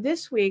 So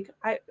this week,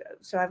 I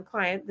have a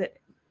client that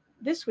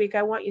this week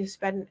I want you to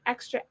spend an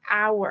extra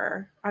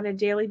hour on a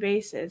daily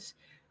basis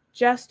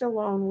just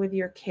alone with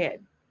your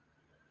kid.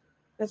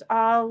 That's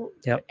all.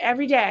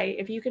 Every day.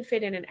 If you could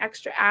fit in an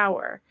extra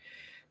hour,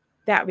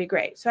 that would be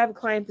great. So I have a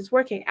client that's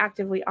working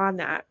actively on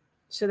that,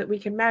 so that we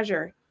can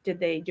measure, did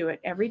they do it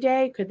every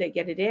day? Could they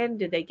get it in?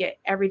 Did they get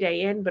every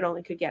day in, but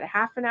only could get a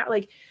half an hour?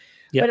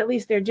 But at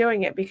least they're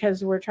doing it,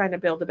 because we're trying to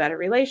build a better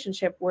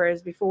relationship.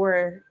 Whereas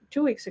before,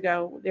 2 weeks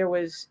ago,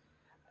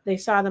 they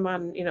saw them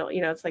on,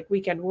 it's like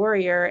Weekend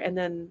Warrior, and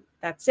then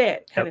that's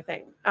it kind of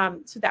thing.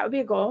 So that would be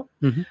a goal.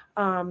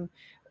 Mm-hmm.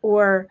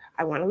 Or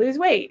I want to lose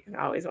weight.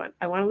 I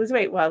want to lose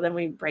weight. Well, then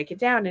we break it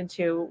down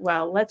into,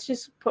 well, let's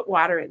just put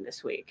water in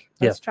this week.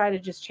 Let's try to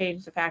just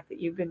change the fact that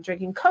you've been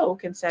drinking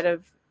Coke instead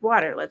of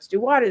water. Let's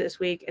do water this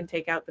week and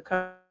take out the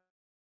Coke.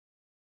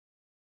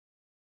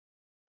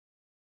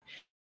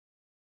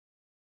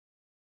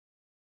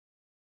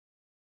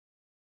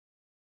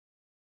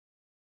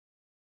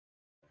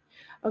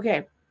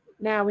 Okay.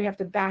 Now we have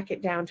to back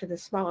it down to the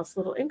smallest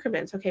little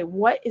increments. Okay,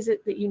 what is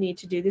it that you need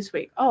to do this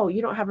week? Oh, you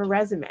don't have a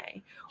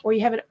resume, or you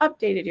haven't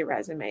updated your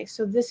resume.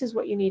 So this is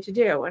what you need to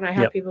do. And I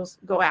have people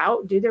go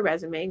out, do their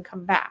resume, and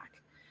come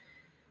back.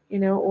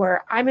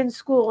 Or I'm in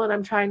school and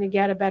I'm trying to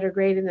get a better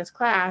grade in this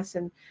class.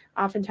 And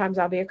oftentimes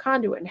I'll be a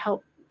conduit and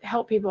help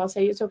people. I'll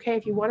say, it's okay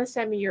if you want to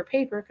send me your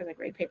paper, because I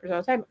grade papers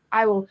all the time.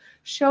 I will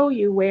show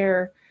you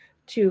where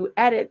to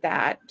edit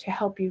that to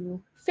help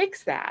you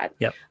fix that.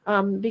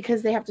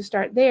 Because they have to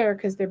start there,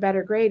 because their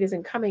better grade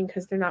isn't coming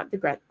because they're not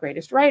the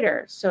greatest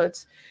writer. So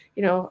it's,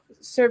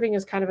 serving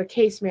as kind of a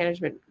case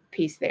management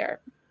piece there,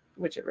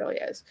 which it really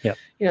is.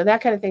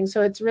 That kind of thing.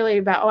 So it's really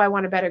about, I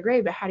want a better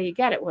grade, but how do you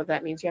get it? Well,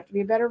 that means you have to be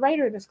a better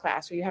writer in this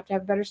class, or you have to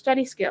have better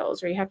study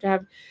skills, or you have to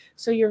have,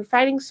 so you're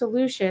finding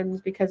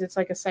solutions, because it's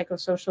like a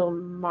psychosocial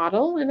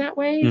model in that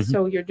way. Mm-hmm.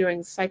 So you're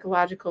doing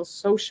psychological,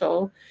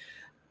 social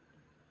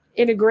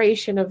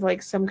integration of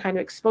like some kind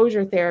of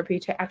exposure therapy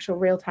to actual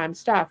real-time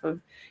stuff of,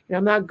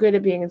 I'm not good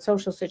at being in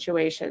social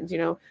situations.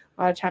 A lot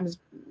of times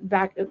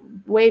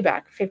way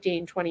back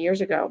 15, 20 years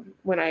ago,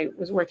 when I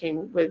was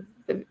working with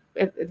the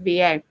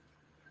VA,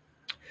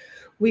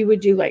 we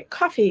would do like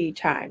coffee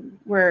time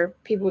where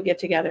people would get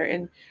together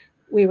and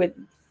we would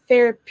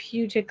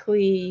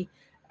therapeutically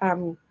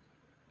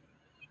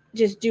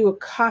just do a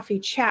coffee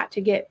chat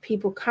to get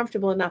people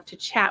comfortable enough to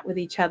chat with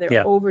each other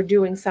Yeah. over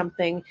doing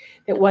something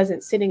that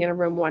wasn't sitting in a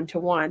room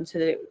one-to-one, so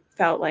that it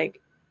felt like,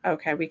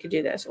 okay, we could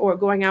do this, or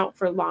going out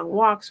for long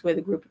walks with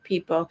a group of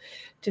people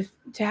to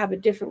have a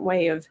different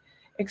way of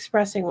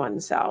expressing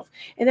oneself.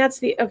 And that's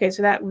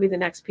so that would be the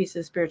next piece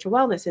of spiritual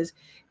wellness, is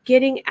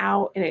getting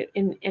out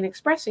and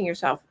expressing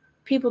yourself.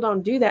 People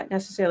don't do that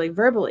necessarily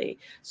verbally,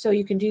 so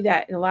you can do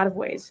that in a lot of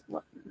ways.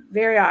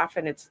 Very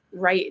often it's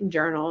write in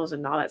journals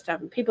and all that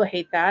stuff, and people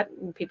hate that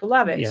and people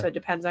love it. So it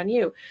depends on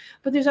you,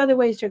 but there's other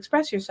ways to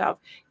express yourself.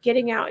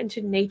 Getting out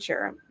into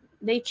nature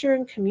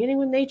and communing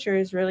with nature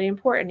is really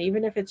important.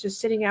 Even if it's just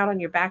sitting out on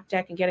your back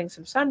deck and getting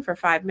some sun for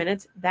 5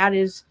 minutes, that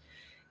is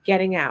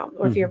getting out.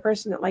 Or if you're a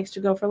person that likes to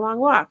go for long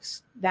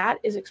walks, that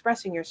is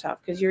expressing yourself,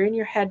 because you're in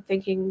your head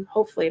thinking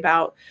hopefully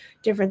about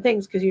different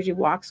things, because usually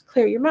walks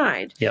clear your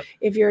mind.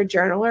 If you're a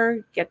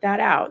journaler, get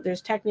that out.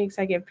 There's techniques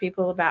I give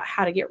people about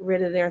how to get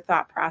rid of their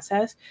thought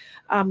process.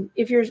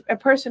 If you're a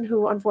person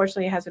who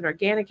unfortunately has an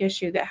organic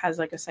issue that has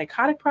like a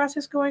psychotic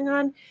process going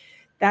on,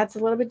 that's a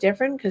little bit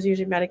different, because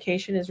usually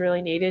medication is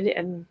really needed,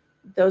 and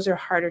those are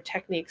harder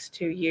techniques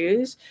to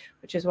use,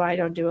 which is why I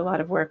don't do a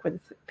lot of work with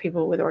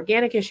people with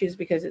organic issues,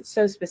 because it's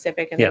so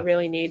specific, and they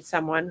really need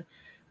someone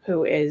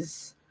who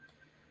is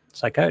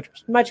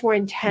psychiatrist, much more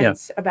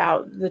intense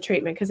about the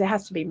treatment, because it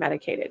has to be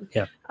medicated.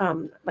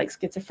 Like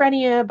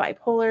schizophrenia,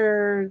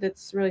 bipolar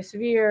that's really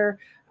severe,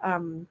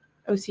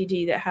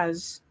 OCD that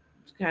has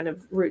kind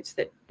of roots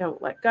that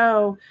don't let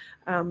go,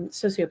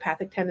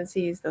 sociopathic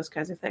tendencies, those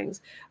kinds of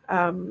things.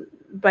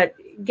 But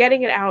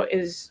getting it out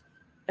is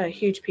a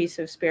huge piece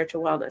of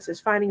spiritual wellness, is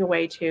finding a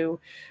way to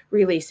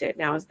release it.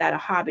 Now, is that a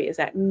hobby? Is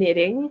that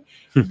knitting,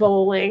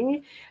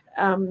 bowling,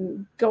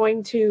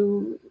 going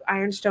to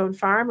Ironstone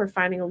Farm, or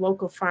finding a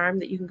local farm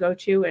that you can go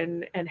to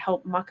and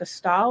help muck a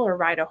stall or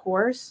ride a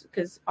horse?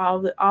 Because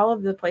all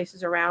of the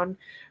places around,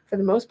 for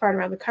the most part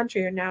around the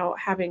country, are now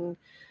having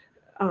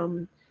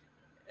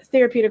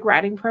therapeutic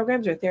riding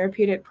programs, or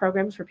therapeutic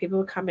programs for people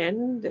who come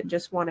in that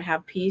just want to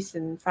have peace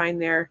and find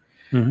their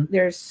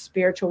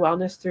spiritual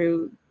wellness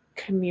through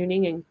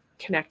communing and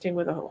connecting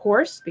with a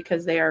horse,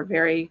 because they are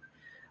very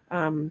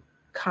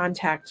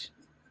contact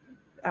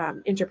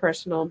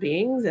interpersonal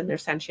beings, and they're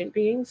sentient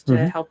beings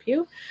to help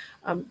you.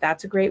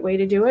 That's a great way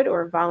to do it,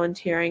 or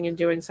volunteering and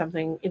doing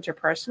something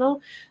interpersonal.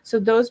 So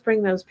those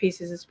bring those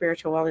pieces of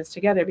spiritual wellness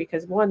together,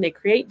 because one, they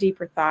create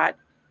deeper thought,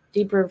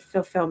 deeper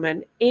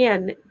fulfillment,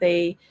 and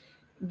they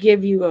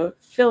give you a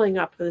filling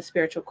up of the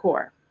spiritual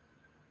core.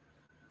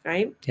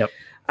 Right?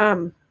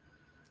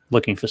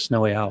 Looking for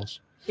snowy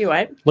owls. You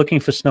what? Looking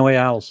for snowy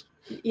owls.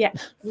 Yeah.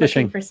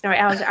 Fishing. Looking for snowy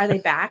owls. Are they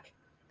back?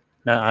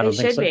 No, I don't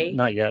think so. Be.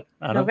 Not yet.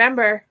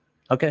 November.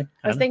 Okay.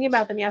 I was thinking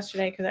about them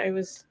yesterday, because I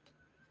was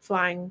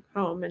flying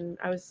home, and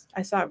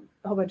I saw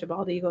a whole bunch of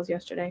bald eagles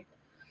yesterday.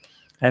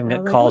 I haven't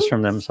got calls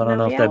from them, so I don't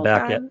know if they're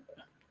back yet.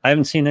 I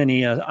haven't seen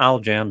any owl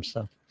jams.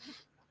 So.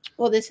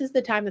 Well, this is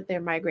the time that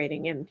they're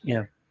migrating in here.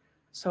 Yeah.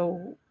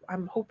 So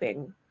I'm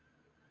hoping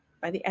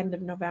by the end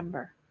of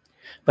November.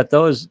 But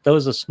those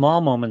are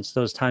small moments.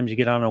 Those times you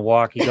get on a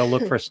walk, you go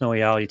look for a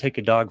snowy owl, you take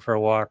your dog for a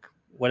walk,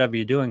 whatever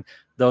you're doing.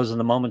 Those are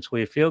the moments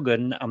where you feel good.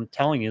 And I'm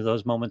telling you,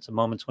 those moments are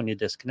moments when you're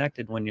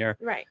disconnected, when you're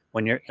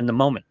in the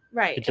moment.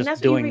 Right. You're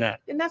just doing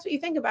that. And that's what you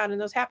think about in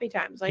those happy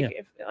times. Like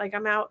if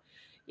I'm out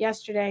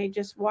yesterday,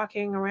 just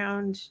walking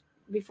around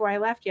before I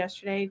left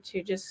yesterday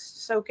to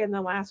just soak in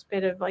the last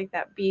bit of like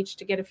that beach,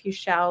 to get a few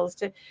shells,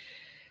 to,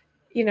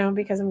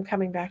 because I'm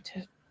coming back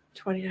to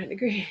 29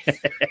 degrees.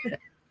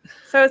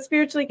 So it's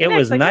spiritually connected. It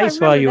was nice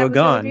while you were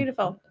gone. Really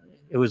beautiful.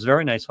 It was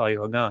very nice while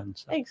you were gone.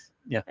 So. Thanks.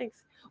 Yeah.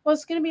 Thanks. Well,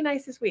 it's going to be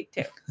nice this week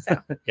too.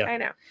 So I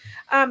know.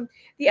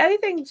 The other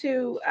thing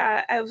too,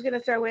 I was going to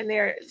throw in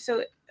there.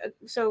 So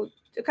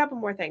a couple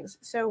more things.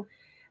 So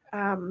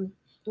I'm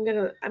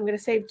gonna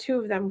save two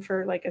of them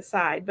for like a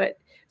side. But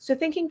so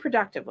thinking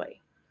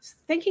productively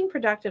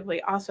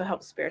also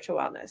helps spiritual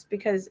wellness,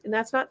 and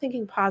that's not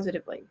thinking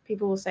positively.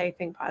 People will say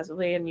think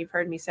positively, and you've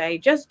heard me say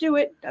just do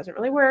it. Doesn't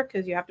really work,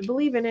 because you have to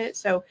believe in it.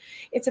 So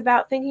it's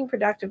about thinking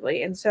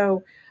productively. And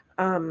so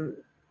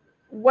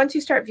once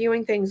you start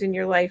viewing things in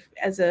your life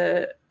as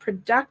a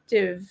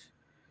productive,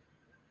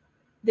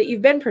 that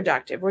you've been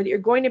productive, or that you're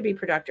going to be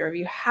productive, or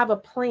you have a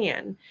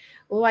plan,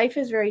 life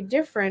is very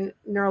different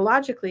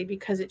neurologically,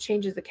 because it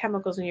changes the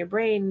chemicals in your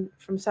brain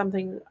from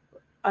something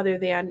other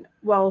than,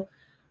 well,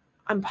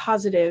 I'm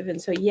positive, and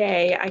so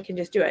yay, I can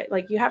just do it.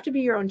 Like, you have to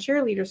be your own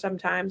cheerleader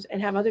sometimes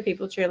and have other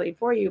people cheerlead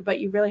for you, but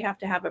you really have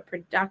to have a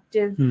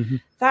productive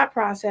thought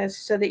process,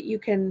 so that you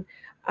can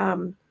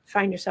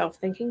find yourself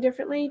thinking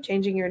differently,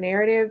 changing your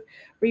narrative,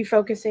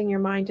 refocusing your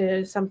mind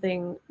to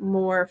something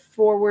more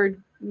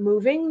forward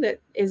moving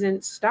that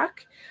isn't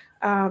stuck.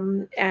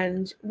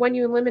 And when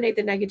you eliminate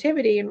the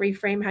negativity and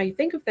reframe how you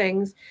think of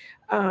things,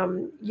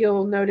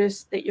 you'll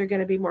notice that you're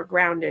going to be more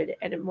grounded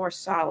and more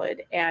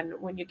solid. And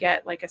when you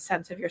get like a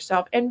sense of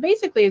yourself, and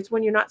basically it's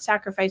when you're not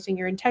sacrificing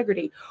your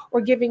integrity or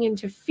giving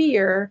into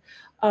fear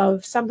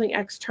of something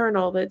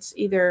external that's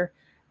either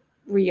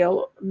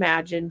real,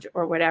 imagined,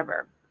 or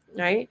whatever.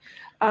 right?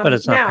 But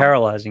it's not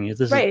paralyzing you.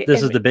 This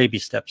is the baby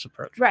steps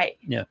approach. Right.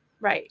 Yeah.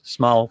 Right.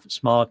 Small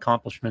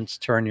accomplishments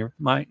turn your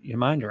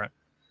mind around.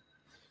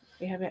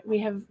 We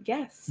have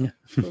guests,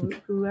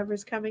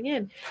 whoever's coming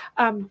in.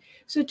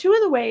 So two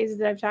of the ways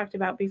that I've talked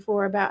about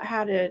before about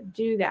how to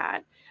do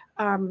that,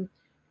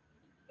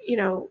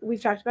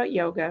 we've talked about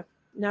yoga.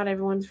 Not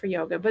everyone's for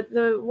yoga, but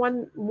the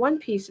one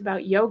piece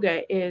about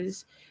yoga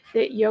is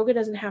that yoga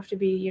doesn't have to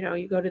be,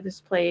 you go to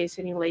this place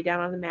and you lay down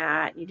on the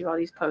mat and you do all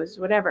these poses,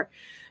 whatever.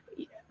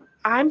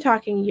 I'm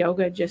talking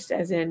yoga just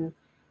as in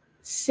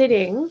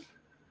sitting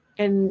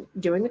and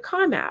doing the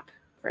Calm app,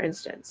 for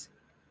instance.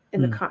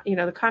 And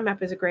the Calm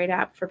app is a great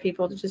app for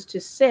people to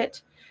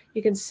sit.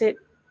 You can sit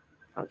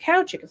on a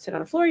couch, you can sit on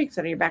the floor, you can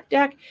sit on your back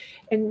deck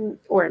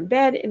or in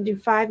bed and do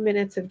 5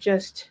 minutes of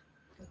just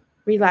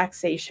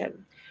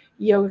relaxation.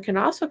 Yoga can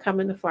also come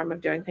in the form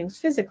of doing things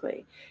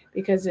physically,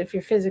 because if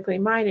you're physically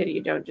minded,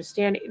 you don't just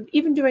stand.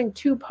 Even doing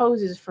 2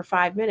 poses for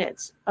 5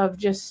 minutes of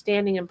just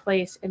standing in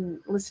place and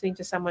listening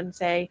to someone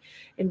say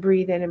and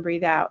breathe in and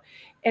breathe out.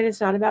 And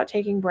it's not about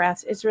taking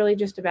breaths. It's really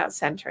just about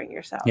centering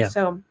yourself. Yeah.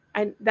 So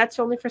that's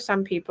only for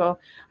some people.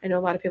 I know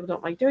a lot of people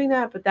don't like doing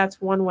that, but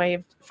that's one way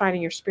of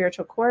finding your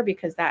spiritual core,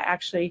 because that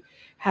actually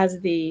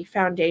has the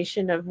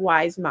foundation of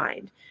wise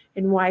mind.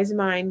 And wise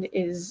mind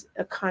is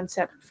a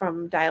concept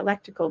from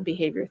dialectical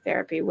behavior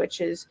therapy, which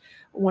is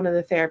one of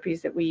the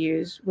therapies that we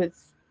use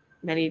with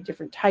many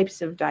different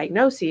types of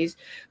diagnoses.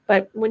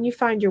 But when you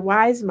find your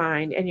wise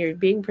mind and you're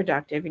being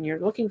productive and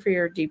you're looking for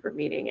your deeper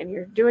meaning and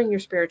you're doing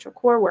your spiritual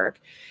core work,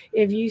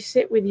 if you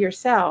sit with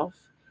yourself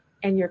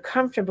and you're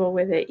comfortable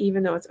with it,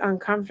 even though it's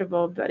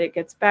uncomfortable, but it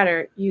gets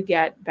better, you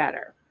get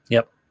better.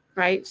 Yep.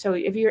 Right? So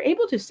if you're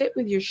able to sit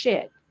with your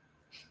shit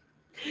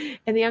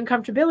and the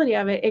uncomfortability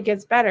of it, it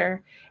gets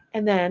better.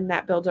 And then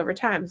that builds over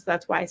time. So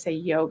that's why I say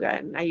yoga.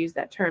 And I use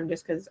that term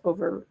just because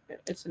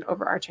it's an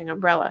overarching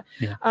umbrella.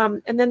 Yeah.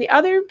 And then the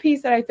other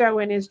piece that I throw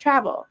in is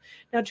travel.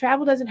 Now,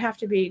 travel doesn't have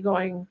to be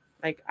going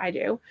like I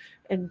do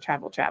and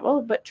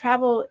travel, but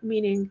travel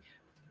meaning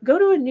go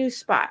to a new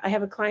spot. I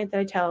have a client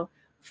that I tell,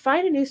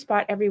 find a new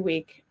spot every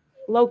week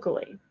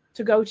locally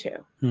to go to.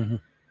 Mm-hmm.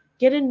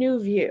 Get a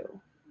new view.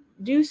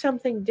 Do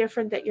something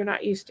different that you're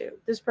not used to.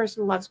 This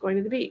person loves going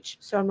to the beach.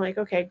 So I'm like,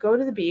 okay, go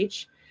to the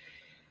beach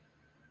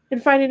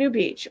and find a new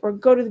beach, or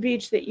go to the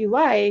beach that you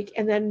like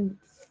and then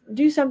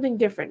do something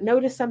different.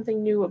 Notice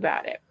something new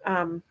about it.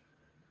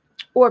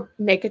 Or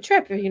make a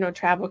trip.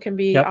 Travel can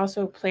be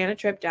also plan a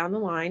trip down the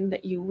line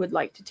that you would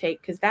like to take,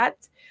 because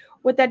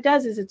what that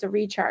does is it's a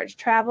recharge.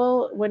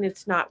 Travel when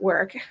it's not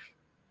work,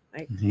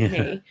 like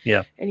me,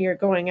 and you're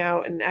going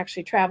out and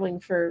actually traveling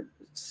for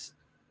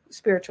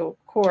spiritual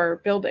core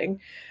building.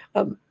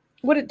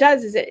 What it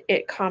does is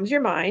it calms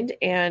your mind,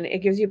 and it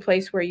gives you a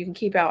place where you can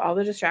keep out all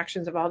the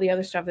distractions of all the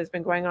other stuff that's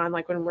been going on,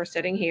 like when we're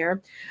sitting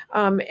here.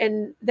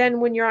 And then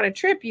when you're on a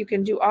trip, you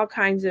can do all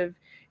kinds of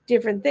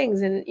different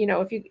things. And,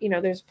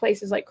 if there's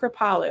places like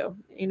Kripalu,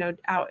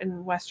 out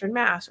in Western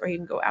Mass, or you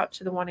can go out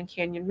to the one in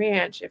Canyon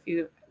Ranch if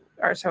you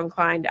are so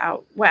inclined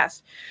out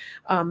west.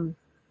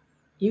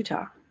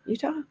 Utah, I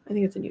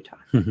think it's in Utah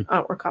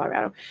or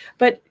Colorado.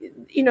 But,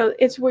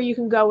 it's where you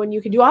can go and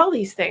you can do all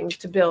these things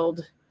to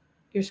build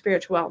your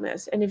spiritual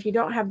wellness. And if you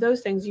don't have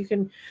those things, you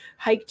can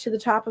hike to the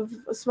top of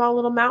a small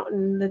little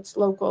mountain that's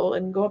local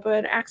and go up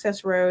an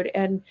access road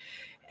and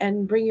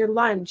bring your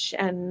lunch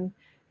and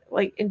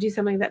do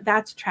something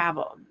that's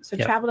travel. So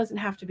travel doesn't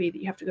have to be that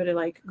you have to go to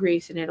like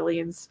Greece and Italy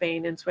and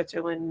Spain and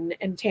Switzerland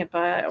and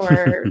Tampa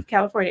or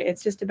California.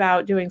 It's just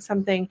about doing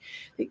something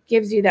that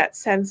gives you that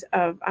sense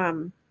of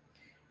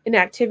an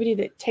activity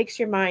that takes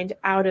your mind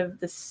out of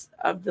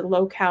the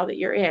locale that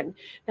you're in.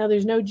 Now,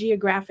 there's no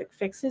geographic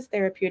fixes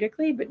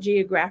therapeutically, but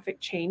geographic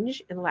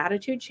change and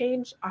latitude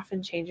change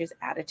often changes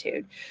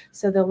attitude.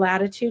 So the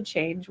latitude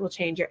change will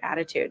change your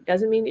attitude.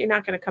 Doesn't mean that you're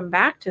not going to come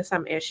back to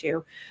some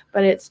issue,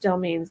 but it still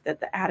means that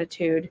the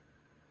attitude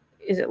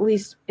is, at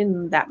least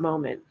in that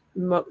moment,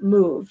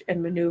 moved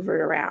and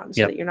maneuvered around,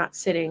 so that you're not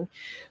sitting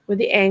with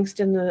the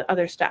angst and the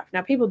other stuff.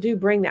 Now, people do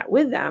bring that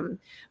with them,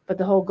 but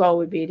the whole goal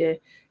would be to,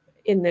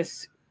 in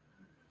this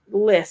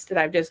list that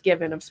I've just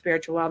given of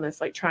spiritual wellness,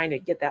 like trying to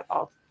get that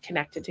all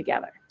connected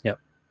together. Yep.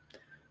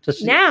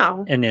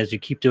 And as you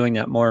keep doing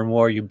that more and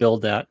more, you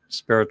build that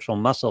spiritual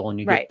muscle and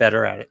you get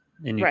better at it,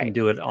 and you can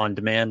do it on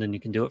demand, and you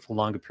can do it for a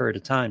longer period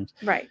of time.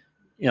 Right.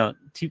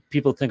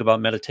 People think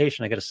about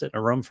meditation. I got to sit in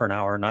a room for an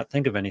hour and not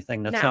think of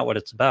anything. That's not what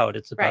it's about.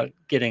 It's about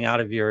getting out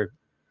of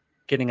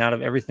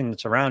everything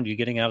that's around you,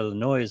 getting out of the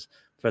noise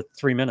for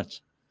 3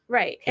 minutes.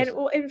 Right.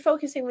 And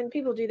focusing, when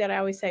people do that, I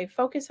always say,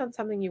 focus on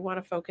something you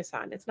want to focus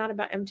on. It's not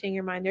about emptying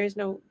your mind. There is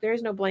no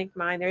blank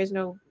mind. There is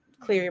no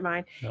clear your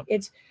mind. Nope.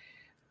 It's,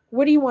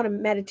 what do you want to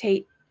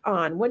meditate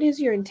on? What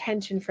is your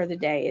intention for the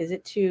day? Is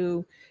it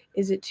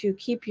to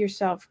keep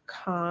yourself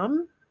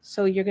calm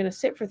So you're going to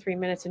sit for 3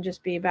 minutes and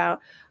just be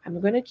about,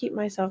 I'm going to keep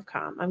myself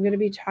calm. I'm going to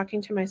be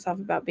talking to myself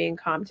about being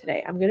calm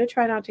today. I'm going to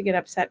try not to get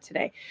upset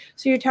today.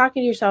 So you're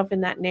talking to yourself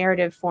in that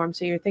narrative form.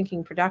 So you're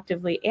thinking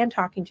productively and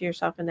talking to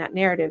yourself in that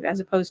narrative, as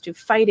opposed to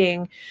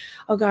fighting.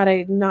 Oh God,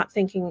 I'm not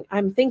thinking.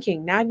 I'm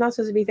thinking now. I'm not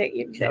supposed to be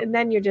thinking. Yep. And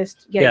then you're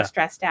just getting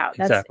stressed out.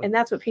 Exactly. And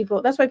that's why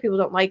people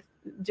don't like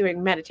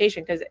doing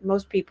meditation, because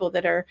most people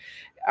that are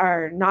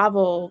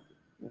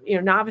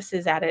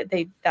novices at it,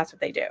 that's what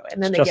they do,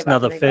 and then they give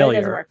up. It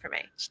doesn't work for me.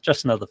 It's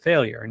just another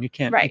failure, and you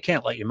can't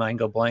let your mind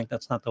go blank.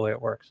 That's not the way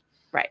it works.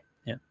 Right.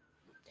 Yeah.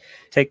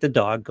 Take the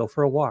dog, go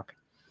for a walk.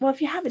 Well,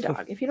 if you have a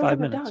dog, if you don't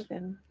have a dog,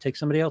 then take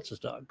somebody else's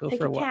dog. Go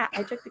for a walk. Cat.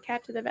 I took the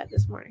cat to the vet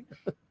this morning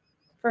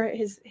for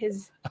his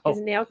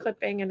nail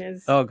clipping and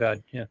his. Oh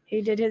God, yeah.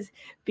 He did his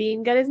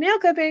Bean got his nail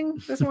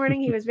clipping this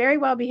morning. He was very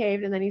well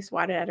behaved, and then he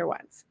swatted at her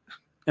once.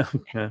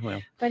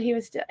 Well. But he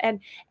was still, and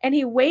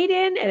he weighed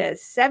in at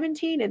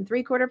 17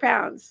 3/4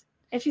 pounds,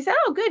 and she said,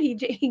 "Oh, good, he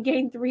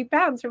gained 3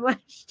 pounds from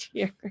last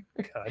year."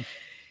 God.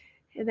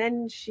 And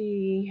then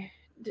she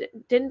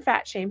didn't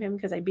fat shame him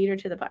because I beat her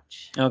to the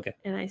punch. Okay.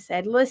 And I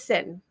said,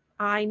 "Listen,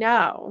 I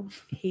know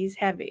he's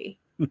heavy.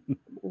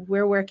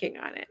 We're working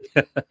on it.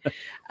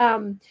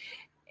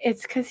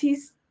 It's because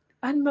he's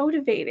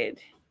unmotivated."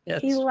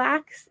 Yes.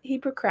 He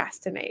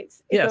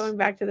procrastinates. Yes. Going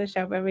back to the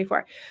show from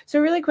before. So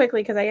really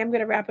quickly, because I am going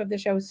to wrap up the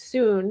show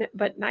soon,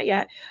 but not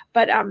yet.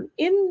 But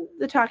in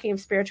the talking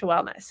of spiritual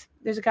wellness,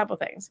 there's a couple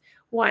things.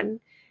 One,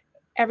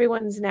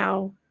 everyone's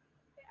now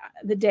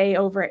the day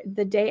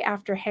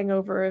after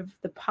hangover of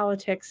the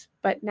politics,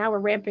 but now we're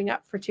ramping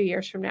up for 2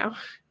 years from now.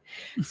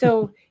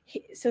 So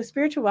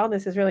spiritual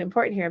wellness is really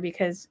important here,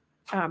 because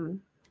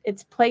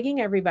it's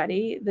plaguing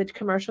everybody. The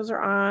commercials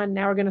are on.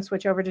 Now we're going to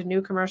switch over to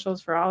new commercials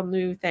for all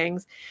new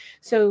things.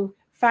 So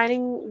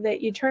finding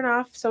that you turn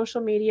off social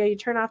media, you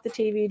turn off the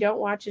TV, don't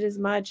watch it as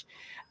much.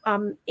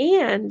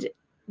 And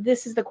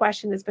this is the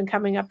question that's been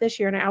coming up this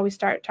year, and I always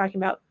start talking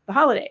about the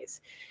holidays.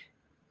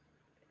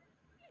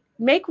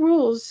 Make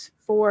rules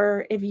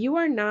for, if you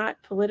are not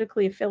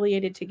politically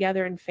affiliated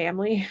together in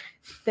family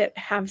that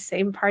have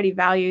same party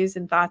values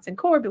and thoughts and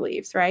core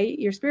beliefs, right?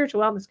 Your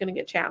spiritual wellness is going to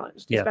get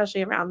challenged,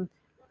 especially around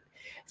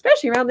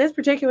this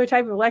particular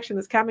type of election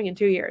that's coming in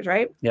 2 years,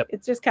 right? Yep.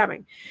 It's just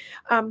coming.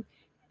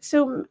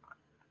 So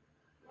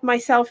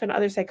myself and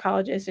other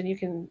psychologists, and you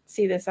can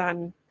see this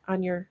on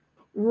your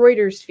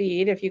Reuters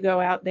feed if you go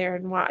out there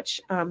and watch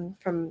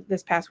from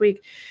this past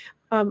week,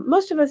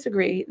 most of us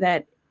agree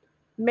that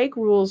make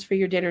rules for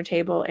your dinner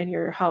table and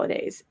your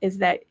holidays is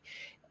that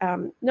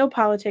no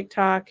politic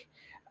talk,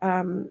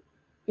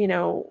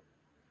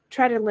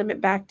 try to limit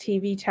back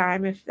TV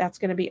time if that's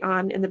going to be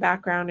on in the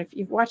background. If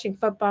you're watching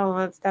football and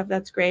all that stuff,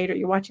 that's great. Or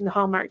you're watching the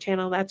Hallmark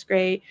Channel, that's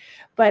great.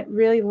 But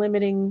really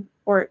limiting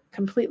or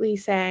completely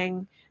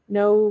saying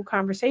no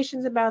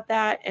conversations about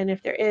that. And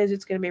if there is,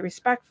 it's going to be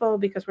respectful,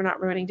 because we're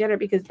not ruining dinner,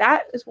 because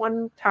that is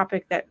one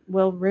topic that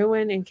will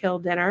ruin and kill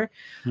dinner.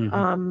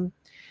 Mm-hmm.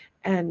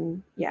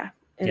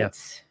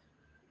 It's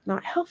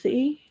not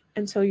healthy.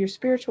 And so your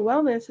spiritual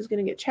wellness is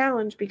going to get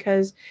challenged,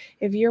 because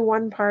if you're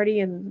one party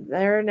and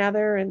they're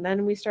another, and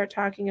then we start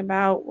talking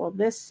about, well,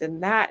 this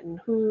and that and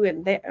who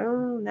and they,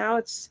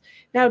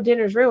 now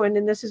dinner's ruined.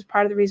 And this is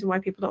part of the reason why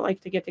people don't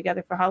like to get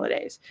together for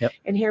holidays. Yep.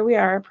 And here we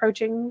are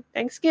approaching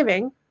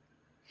Thanksgiving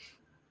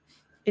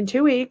in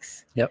 2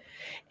 weeks. Yep.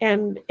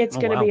 And it's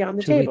going to be on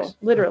the table, weeks.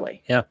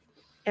 Literally. Yeah.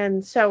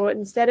 And so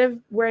instead of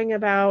worrying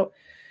about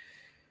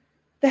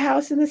the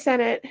House and the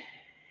Senate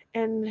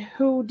and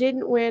who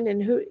didn't win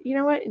and who, you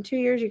know what, in 2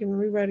 years you can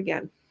rewrite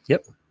again.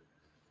 Yep.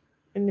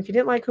 And if you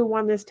didn't like who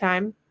won this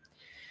time,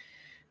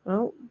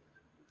 well,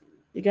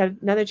 you got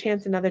another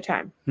chance another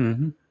time.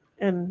 Mm-hmm.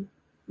 And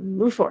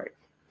move forward.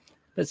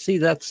 But see,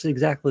 that's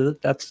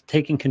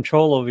taking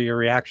control over your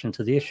reaction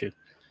to the issue.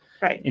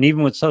 Right. And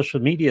even with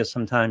social media,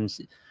 sometimes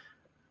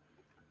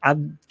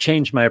I've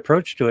changed my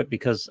approach to it,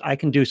 because I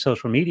can do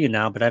social media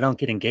now, but I don't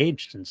get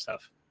engaged in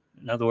stuff.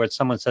 In other words,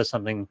 someone says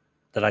something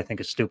that I think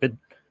is stupid,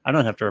 I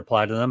don't have to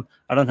reply to them.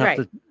 I don't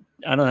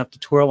have to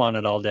twirl on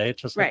it all day.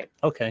 It's just like,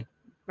 okay.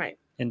 Right.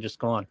 And just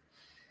go on.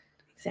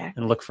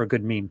 Exactly. And look for a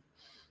good meme.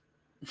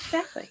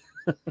 Exactly.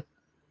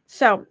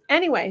 So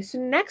anyway,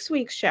 next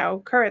week's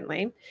show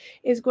currently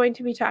is going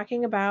to be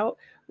talking about,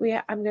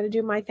 I'm going to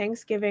do my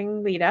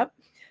Thanksgiving lead up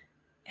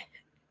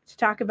to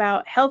talk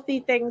about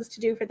healthy things to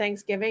do for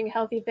Thanksgiving,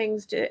 healthy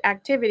things to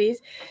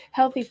activities,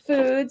 healthy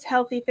foods,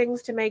 healthy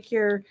things to make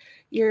your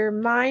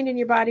mind and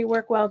your body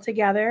work well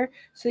together,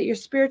 so that your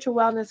spiritual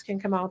wellness can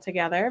come all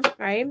together,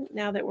 right?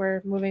 Now that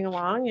we're moving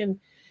along, and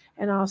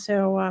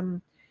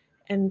also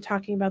and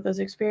talking about those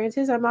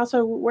experiences. I'm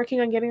also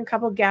working on getting a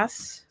couple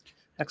guests.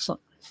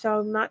 Excellent. So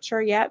I'm not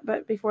sure yet,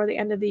 but before the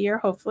end of the year,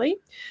 hopefully.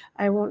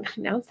 I won't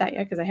announce that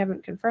yet because I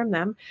haven't confirmed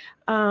them.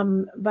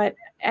 But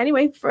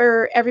anyway,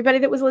 for everybody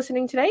that was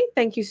listening today,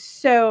 thank you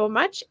so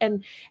much.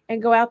 And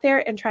go out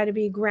there and try to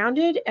be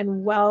grounded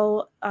and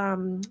well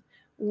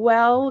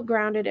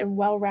grounded and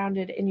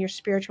well-rounded in your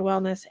spiritual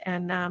wellness,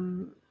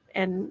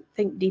 and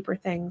think deeper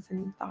things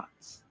and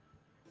thoughts.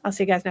 I'll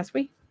see you guys next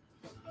week.